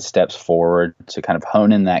taking the steps forward to kind of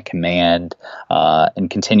hone in that command and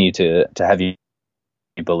continue to have you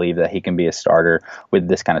believe that he can be a starter with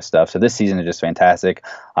this kind of stuff. So this season is just fantastic.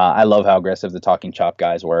 I love how aggressive the Talking Chop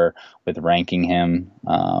guys were with ranking him.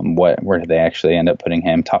 Where did they actually end up putting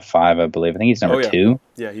him? Top 5, I believe. I think he's number 2.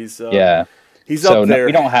 Yeah, he's He's up there.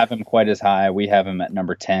 We don't have him quite as high. We have him at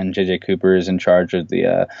number 10. JJ Cooper is in charge of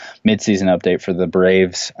the midseason update for the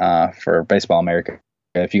Braves for Baseball America.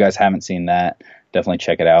 If you guys haven't seen that, definitely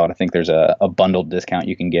check it out. I think there's a bundled discount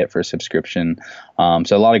you can get for a subscription.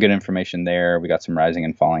 So a lot of good information there. We got some rising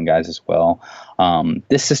and falling guys as well.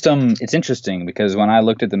 This system, it's interesting because when I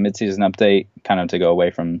looked at the midseason update, kind of to go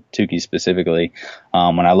away from Tukey specifically,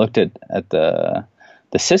 when I looked at the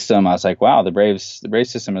system, I was like, wow, the Braves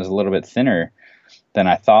system is a little bit thinner than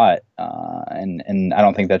I thought. And I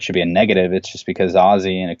don't think that should be a negative. It's just because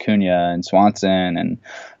Ozzie and Acuna and Swanson and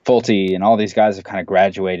Fulte and all these guys have kind of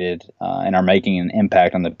graduated and are making an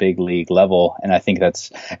impact on the big league level. And I think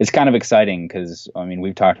it's kind of exciting because, I mean,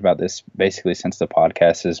 we've talked about this basically since the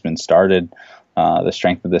podcast has been started, the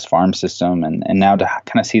strength of this farm system. And now to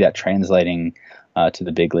kind of see that translating to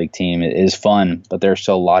the big league team is fun, but there's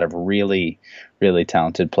still a lot of really, really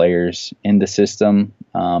talented players in the system.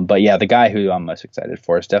 But yeah, the guy who I'm most excited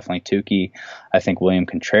for is definitely Tukey. I think William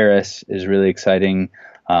Contreras is really exciting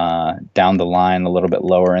down the line, a little bit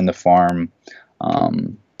lower in the farm,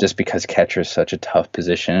 just because catcher is such a tough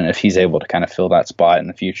position. And if he's able to kind of fill that spot in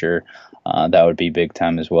the future, that would be big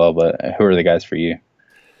time as well. But who are the guys for you?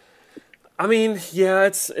 I mean, yeah,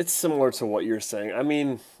 it's similar to what you're saying. I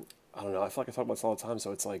mean, I don't know. I feel like I talk about this all the time,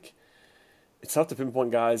 so it's like it's tough to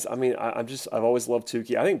pinpoint guys. I mean, I've always loved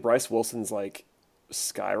Tukey. I think Bryce Wilson's like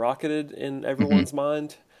skyrocketed in everyone's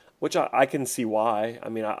mind, which I can see why. I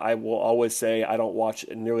mean, I will always say I don't watch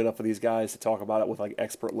nearly enough of these guys to talk about it with like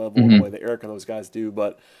expert level the way that Eric and those guys do.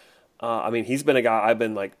 But I mean, he's been a guy I've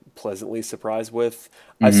been like pleasantly surprised with.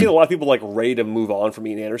 I've seen a lot of people like ready to move on from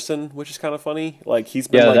Ian Anderson, which is kind of funny. Like he's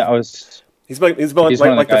been He's been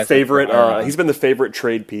like the favorite. He's been the favorite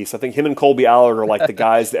trade piece. I think him and Colby Allard are like the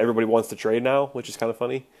guys that everybody wants to trade now, which is kind of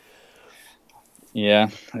funny. Yeah,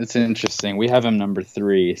 it's interesting. We have him number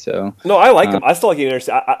 3. So no, I like him. I still like Ian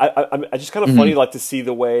Anderson. I just kind of funny like to see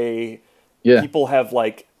the way people have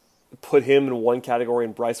like put him in one category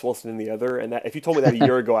and Bryce Wilson in the other. And that, if you told me that a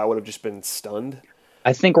year ago, I would have just been stunned.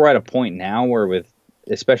 I think we're at a point now where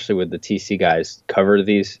especially with the TC guys cover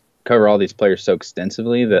all these players so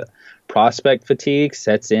extensively that prospect fatigue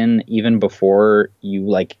sets in even before you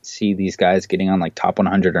like see these guys getting on like top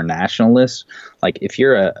 100 or national lists. Like if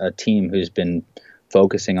you're a team who's been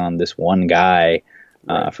focusing on this one guy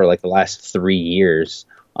for like the last 3 years,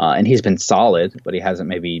 and he's been solid, but he hasn't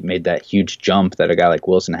maybe made that huge jump that a guy like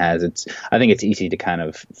Wilson has. I think it's easy to kind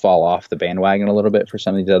of fall off the bandwagon a little bit for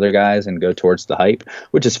some of these other guys and go towards the hype,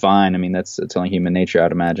 which is fine. I mean, it's only human nature,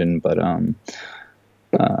 I'd imagine, but I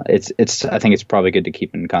think it's probably good to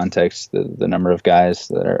keep in context the number of guys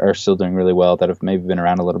that are still doing really well that have maybe been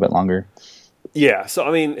around a little bit longer. Yeah, so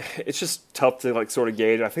I mean, it's just tough to like sort of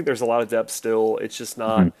gauge. I think there's a lot of depth still. It's just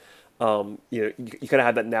not. You kind of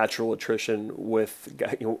have that natural attrition with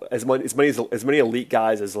as many elite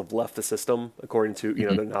guys as have left the system, according to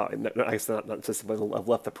they're not. I guess not the system, but have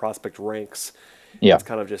left the prospect ranks. Yeah, it's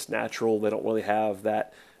kind of just natural. They don't really have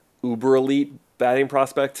that uber elite batting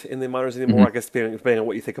prospect in the minors anymore. I guess depending on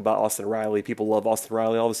what you think about Austin Riley, people love Austin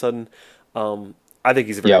Riley all of a sudden. I think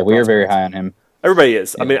he's a very good we are prospect. very high on him. Everybody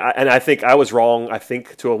is. Yeah. I mean, I think I was wrong. I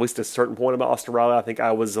think to at least a certain point about Austin Riley, I think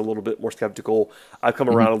I was a little bit more skeptical. I've come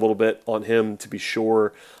around a little bit on him to be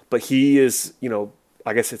sure, but he is.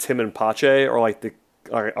 I guess it's him and Pache are like the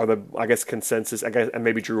I guess consensus. I guess and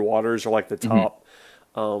maybe Drew Waters are like the top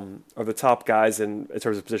are the top guys in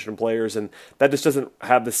terms of position players, and that just doesn't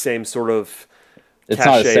have the same sort of It's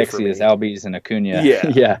not as cachet for sexy me. as Albies and Acuna. Yeah.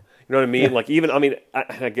 Yeah. You know what I mean? Like even, I mean,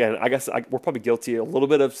 again, I guess we're probably guilty a little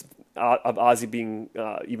bit of Ozzie being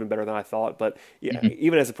even better than I thought. But yeah,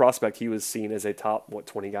 even as a prospect, he was seen as a top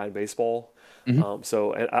 20 guy in baseball.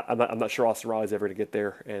 So and I'm not sure Austin Riley's ever to get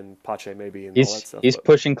there, and Pache maybe and all that stuff. He's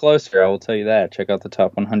pushing closer. I will tell you that. Check out the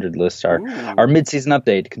top 100 list. Our midseason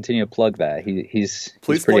update. Continue to plug that. He's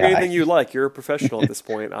Please pretty plug high. anything you like. You're a professional at this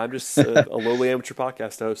point. I'm just a lowly amateur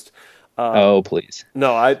podcast host. Oh, please.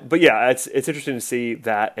 No, but yeah, it's interesting to see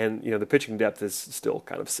that, and the pitching depth is still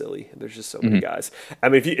kind of silly. There's just so many guys. I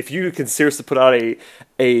mean, if you can seriously put out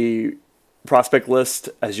a prospect list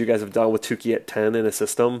as you guys have done with Tukey at 10 in a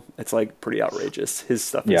system, it's like pretty outrageous. His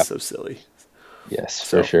stuff is so silly. Yes,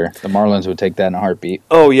 for sure. The Marlins would take that in a heartbeat.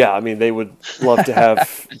 Oh yeah, I mean they would love to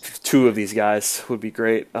have two of these guys. Would be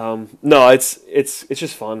great. No, it's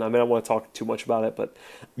just fun. I mean, I don't want to talk too much about it, but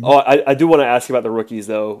I do want to ask you about the rookies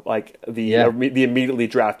though, like the immediately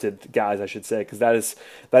drafted guys, I should say, because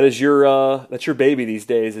that is your that's your baby these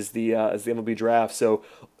days is the MLB draft. So.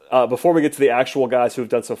 Before we get to the actual guys who have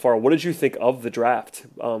done so far, what did you think of the draft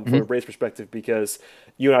from a Braves perspective? Because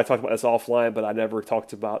you and I talked about this offline, but I never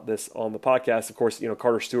talked about this on the podcast. Of course,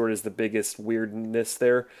 Carter Stewart is the biggest weirdness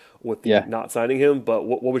there with not signing him. But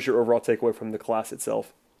what was your overall takeaway from the class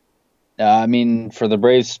itself? I mean, for the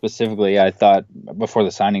Braves specifically, I thought before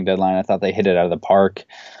the signing deadline, I thought they hit it out of the park.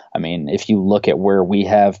 I mean, if you look at where we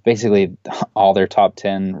have basically all their top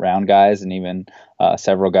 10 round guys and even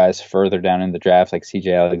several guys further down in the draft, like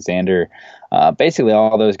C.J. Alexander, basically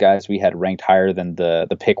all those guys we had ranked higher than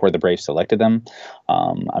the pick where the Braves selected them.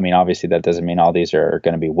 I mean, obviously that doesn't mean all these are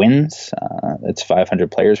going to be wins. It's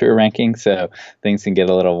 500 players we were ranking, so things can get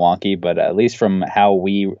a little wonky. But at least from how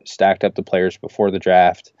we stacked up the players before the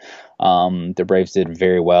draft, the Braves did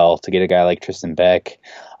very well to get a guy like Tristan Beck.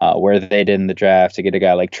 Where they did in the draft, to get a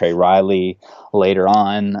guy like Trey Riley later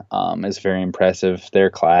on is very impressive. Their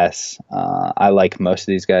class, I like most of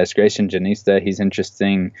these guys. Grayson Janista, he's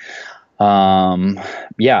interesting.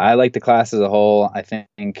 I like the class as a whole. I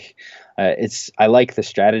think I like the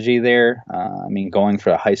strategy there. I mean, going for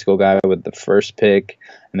a high school guy with the first pick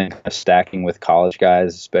and then kind of stacking with college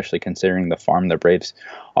guys, especially considering the farm the Braves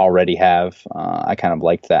already have. I kind of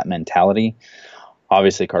liked that mentality.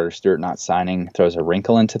 Obviously, Carter Stewart not signing throws a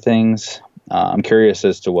wrinkle into things. I'm curious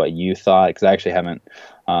as to what you thought, because I actually haven't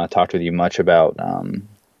talked with you much about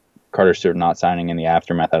Carter Stewart not signing in the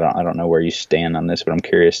aftermath. I don't know where you stand on this, but I'm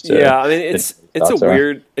curious. I mean, it's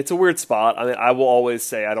a weird spot. I mean, I will always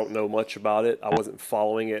say I don't know much about it. I wasn't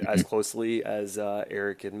following it as closely as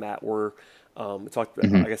Eric and Matt were. I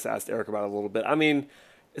guess I asked Eric about it a little bit. I mean,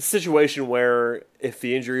 it's a situation where if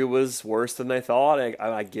the injury was worse than they thought,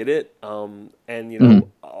 I get it. I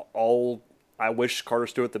wish Carter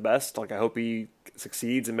Stewart the best. Like, I hope he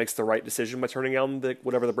succeeds and makes the right decision by turning down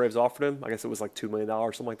whatever the Braves offered him. I guess it was like $2 million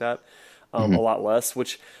or something like that. A lot less,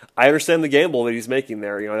 which I understand the gamble that he's making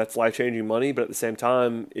there. That's life-changing money, but at the same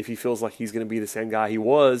time, if he feels like he's going to be the same guy he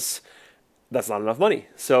was, that's not enough money.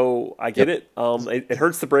 So I get it. It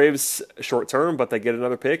hurts the Braves short term, but they get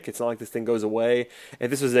another pick. It's not like this thing goes away.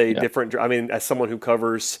 If this was a different, I mean, as someone who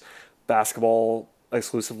covers basketball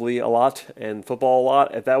exclusively a lot and football a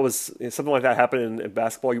lot, if that was something like that happened in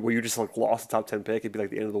basketball where you just like lost the top 10 pick, it'd be like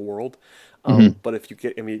the end of the world. But if you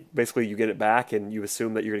get, I mean, basically you get it back and you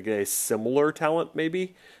assume that you're going to get a similar talent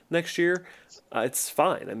maybe next year, it's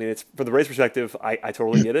fine. I mean, it's from the Braves' perspective, I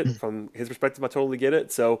totally get it. From his perspective, I totally get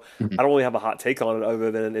it. So I don't really have a hot take on it other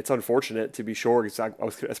than it's unfortunate, to be sure, because I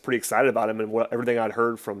was pretty excited about him, and everything I'd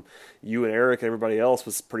heard from you and Eric and everybody else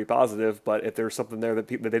was pretty positive. But if there's something there that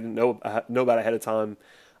people that they didn't know about ahead of time,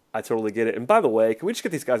 I totally get it. And by the way, can we just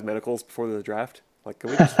get these guys medicals before the draft? Like, can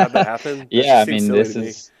we just have that happen? I mean,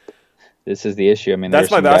 this is the issue. I mean,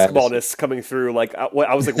 that's my basketballness coming through. Like,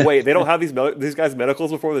 I was like, wait, they don't have these guys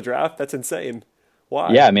medicals before the draft? That's insane.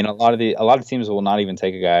 Why? Yeah, I mean, a lot of teams will not even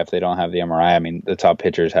take a guy if they don't have the MRI. I mean, the top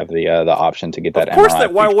pitchers have the option to get that. Of course,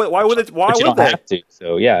 MRI. Why would it? Why would you don't they? Have to.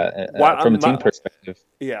 So yeah, from a team perspective.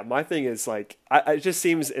 Yeah, my thing is like, it just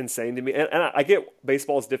seems insane to me. And I get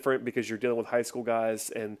baseball is different because you're dealing with high school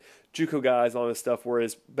guys and JUCO guys and all this stuff.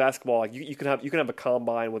 Whereas basketball, like you can have a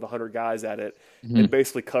combine with 100 guys at it and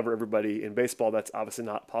basically cover everybody. In baseball, that's obviously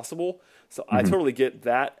not possible. So I totally get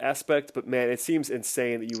that aspect. But man, it seems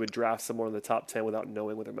insane that you would draft someone in the top 10 without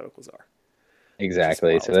knowing what their medicals are.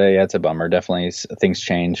 Exactly. So it's a bummer. Definitely things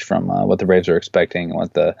change from what the Braves are expecting and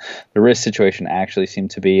what the risk situation actually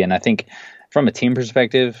seemed to be. And I think from a team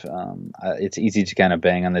perspective, it's easy to kind of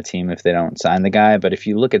bang on the team if they don't sign the guy. But if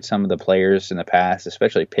you look at some of the players in the past,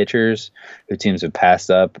 especially pitchers who teams have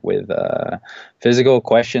passed up with physical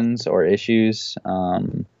questions or issues,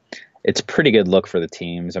 it's a pretty good look for the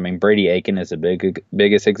teams. I mean, Brady Aiken is the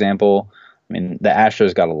biggest example. I mean, the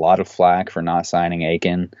Astros got a lot of flack for not signing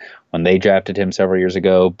Aiken when they drafted him several years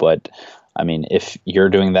ago, but I mean, if you're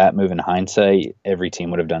doing that move in hindsight, every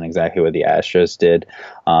team would have done exactly what the Astros did.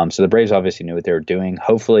 So the Braves obviously knew what they were doing.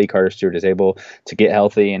 Hopefully Carter Stewart is able to get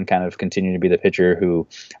healthy and kind of continue to be the pitcher who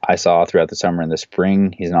I saw throughout the summer and the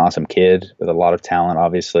spring. He's an awesome kid with a lot of talent,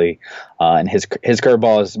 obviously. And his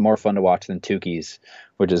curveball is more fun to watch than Tukey's,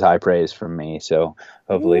 which is high praise from me. So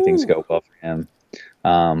hopefully things go well for him.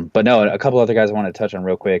 But no, a couple other guys I want to touch on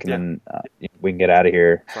real quick, and then we can get out of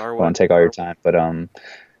here. I won't take all your time. But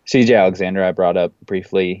CJ Alexander, I brought up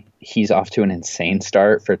briefly. He's off to an insane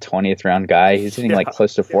start for a 20th round guy. He's hitting like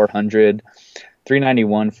close to 400,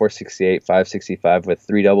 391, 468, 565 with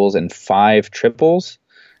 3 doubles and 5 triples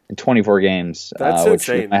in 24 games. That's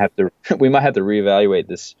insane. We might have to reevaluate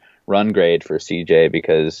this run grade for CJ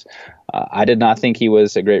because I did not think he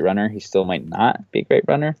was a great runner. He still might not be a great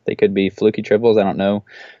runner. They could be fluky triples. I don't know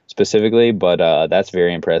specifically, but that's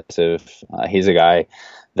very impressive. He's a guy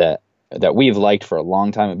that we've liked for a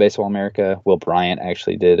long time at Baseball America. Will Bryant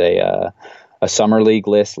actually did a summer league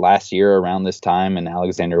list last year around this time, and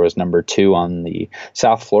Alexander was number 2 on the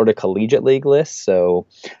South Florida Collegiate League list. So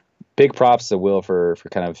big props to Will for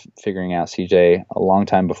kind of figuring out CJ a long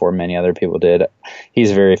time before many other people did.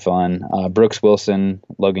 He's very fun. Brooks Wilson,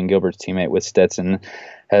 Logan Gilbert's teammate with Stetson,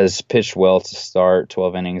 has pitched well to start,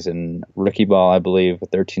 12 innings in rookie ball, I believe,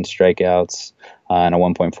 with 13 strikeouts and a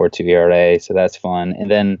 1.42 ERA. So that's fun. And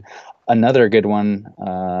then another good one,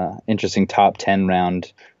 interesting top 10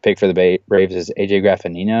 round pick for the Braves is AJ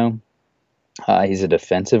Graffinino. He's a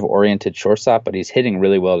defensive-oriented shortstop, but he's hitting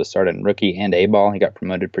really well to start in rookie and A-ball. He got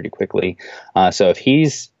promoted pretty quickly. So if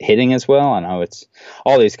he's hitting as well, I know it's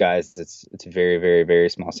all these guys, it's a very, very, very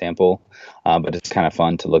small sample, but it's kind of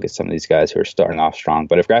fun to look at some of these guys who are starting off strong.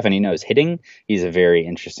 But if Graffinino is hitting, he's a very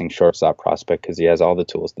interesting shortstop prospect because he has all the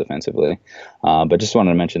tools defensively. But just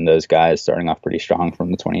wanted to mention those guys starting off pretty strong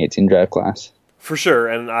from the 2018 draft class. For sure,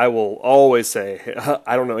 and I will always say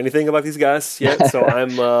I don't know anything about these guys yet, so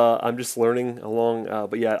I'm just learning along.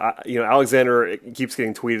 But yeah, Alexander keeps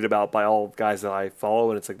getting tweeted about by all guys that I follow,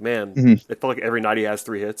 and it's like, man, it felt like every night he has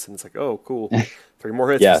 3 hits, and it's like, oh, cool, 3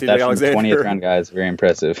 more hits. Yeah, for that's Alexander. 20th round guy is very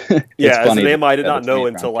impressive. Yeah, it's a name I did not know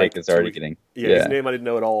until like is already getting. His name I didn't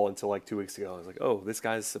know at all until like 2 weeks ago. I was like, oh, this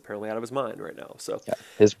guy's apparently out of his mind right now. So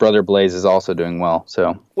his brother Blaze is also doing well.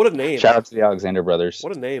 So what a name! Shout out to the Alexander brothers.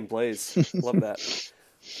 What a name, Blaze. Love that.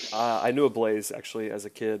 I knew a Blaze actually as a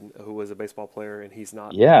kid who was a baseball player, and he's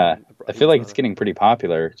not. Yeah, I feel like it's getting pretty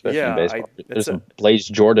popular, especially in baseball. There's a Blaze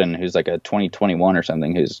Jordan who's like a 2021 or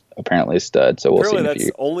something who's apparently a stud. So we'll see. Apparently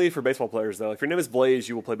that's only for baseball players, though. If your name is Blaze,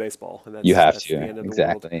 you will play baseball, and you have to the end of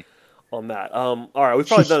exactly. The world on that. All right, we've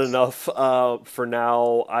probably done enough for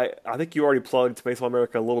now. I think you already plugged Baseball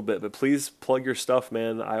America a little bit, but please plug your stuff,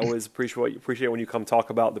 man. I always appreciate when you come talk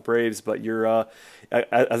about the Braves, but you're, as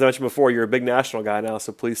I mentioned before, you're a big national guy now,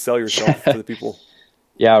 so please sell yourself to the people.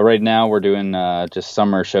 Yeah, right now we're doing just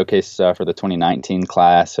summer showcase stuff for the 2019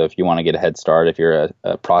 class. So if you want to get a head start, if you're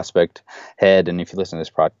a prospect head, and if you listen to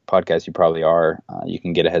this podcast, you probably are, you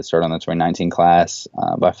can get a head start on the 2019 class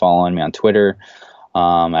by following me on Twitter.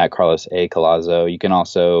 At Carlos A. Collazo. You can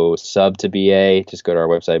also sub to BA. Just go to our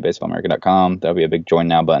website, baseballamerica.com. There'll be a big join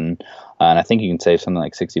now button. And I think you can save something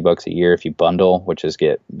like $60 a year if you bundle, which is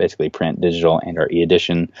get basically print, digital, and our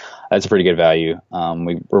e-edition. That's a pretty good value.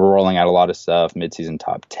 We're rolling out a lot of stuff, midseason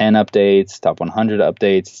top 10 updates, top 100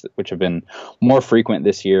 updates, which have been more frequent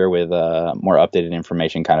this year with more updated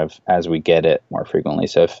information kind of as we get it more frequently.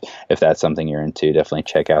 So if that's something you're into, definitely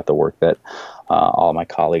check out the work that all of my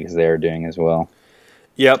colleagues there are doing as well.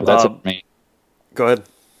 Yep. Well, that's it for me. Go ahead.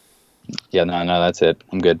 Yeah, no, that's it.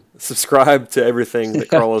 I'm good. Subscribe to everything that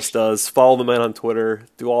Carlos does. Follow the man on Twitter.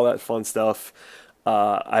 Do all that fun stuff.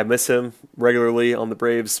 I miss him regularly on the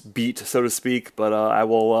Braves beat, so to speak. But I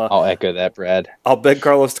will. I'll echo that, Brad. I'll beg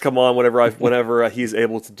Carlos to come on whenever he's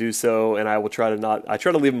able to do so, and I will try to not. I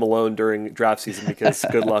try to leave him alone during draft season because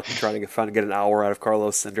good luck trying to get an hour out of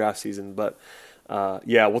Carlos in draft season. But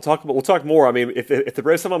we'll talk more. I mean, if the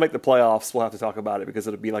Braves somehow make the playoffs, we'll have to talk about it because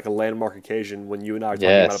it'll be like a landmark occasion when you and I are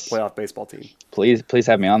talking about a playoff baseball team. Please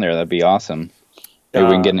have me on there. That'd be awesome. Maybe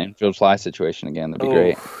we can get an infield fly situation again. That'd be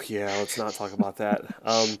great. Yeah, let's not talk about that.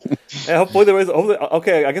 And hopefully there is.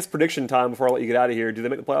 Okay, I guess prediction time before I let you get out of here. Do they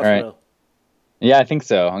make the playoffs or no? Yeah, I think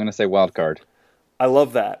so. I'm going to say wild card. I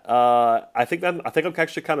love that. I think I'm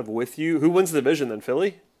actually kind of with you. Who wins the division then?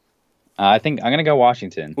 Philly? I think I'm going to go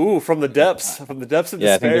Washington. Ooh, from the depths of despair.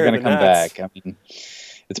 Yeah, I think they're going to come back. I mean,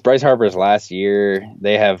 it's Bryce Harper's last year.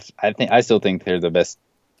 I still think they're the best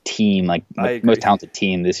team, like most talented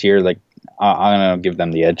team this year. Like, I'm going to give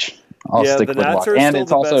them the edge. I'll stick with Washington. And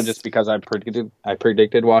it's also best. Just because I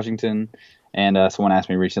predicted Washington, and someone asked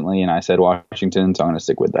me recently, and I said Washington, so I'm going to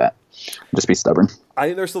stick with that. Just be stubborn. I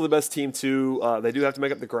think they're still the best team, too. They do have to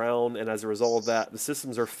make up the ground, and as a result of that, the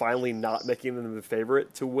systems are finally not making them the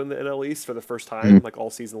favorite to win the NL East for the first time, like all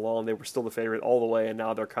season long. They were still the favorite all the way, and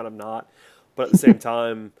now they're kind of not. But at the same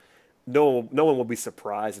time, no one will be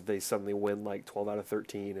surprised if they suddenly win like 12 out of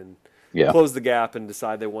 13 and close the gap and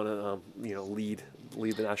decide they want to lead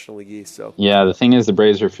the National League East. So yeah, the thing is, the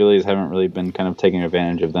Braves or Phillies haven't really been kind of taking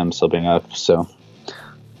advantage of them slipping up. So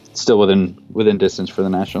still within distance for the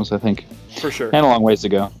Nationals, I think. For sure. And a long ways to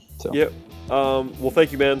go. So. Yep. Well,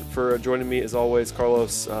 thank you, man, for joining me as always,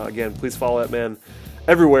 Carlos. Again, please follow that man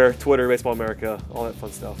everywhere: Twitter, Baseball America, all that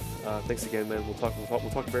fun stuff. Thanks again, man. We'll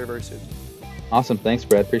talk very, very soon. Awesome. Thanks,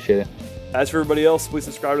 Brad. Appreciate it. As for everybody else, please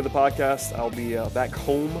subscribe to the podcast. I'll be back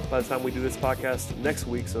home by the time we do this podcast next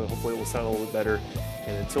week, so hopefully it will sound a little bit better.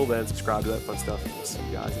 And until then, subscribe to that fun stuff, and we'll see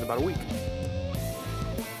you guys in about a week.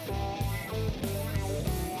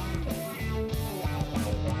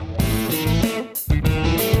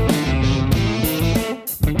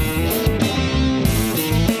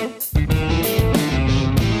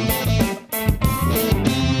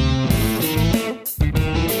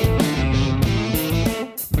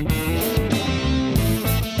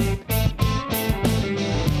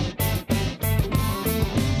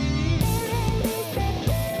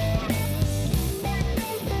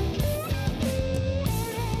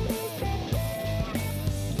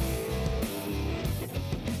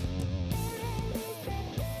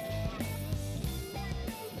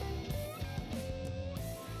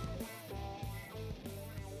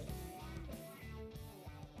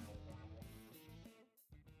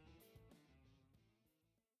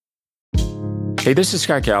 Hey, this is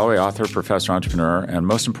Scott Galloway, author, professor, entrepreneur, and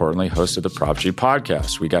most importantly, host of the Prop G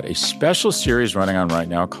podcast. We got a special series running on right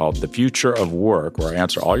now called The Future of Work, where I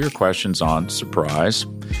answer all your questions on, surprise,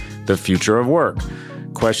 the future of work.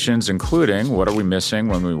 Questions including, what are we missing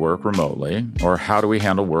when we work remotely? Or how do we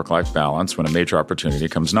handle work-life balance when a major opportunity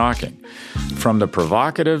comes knocking? From the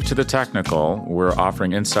provocative to the technical, we're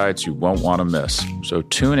offering insights you won't want to miss. So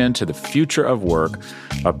tune in to The Future of Work,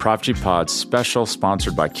 a Prop G Pod special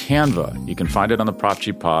sponsored by Canva. You can find it on the Prop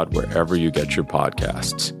G Pod wherever you get your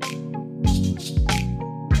podcasts.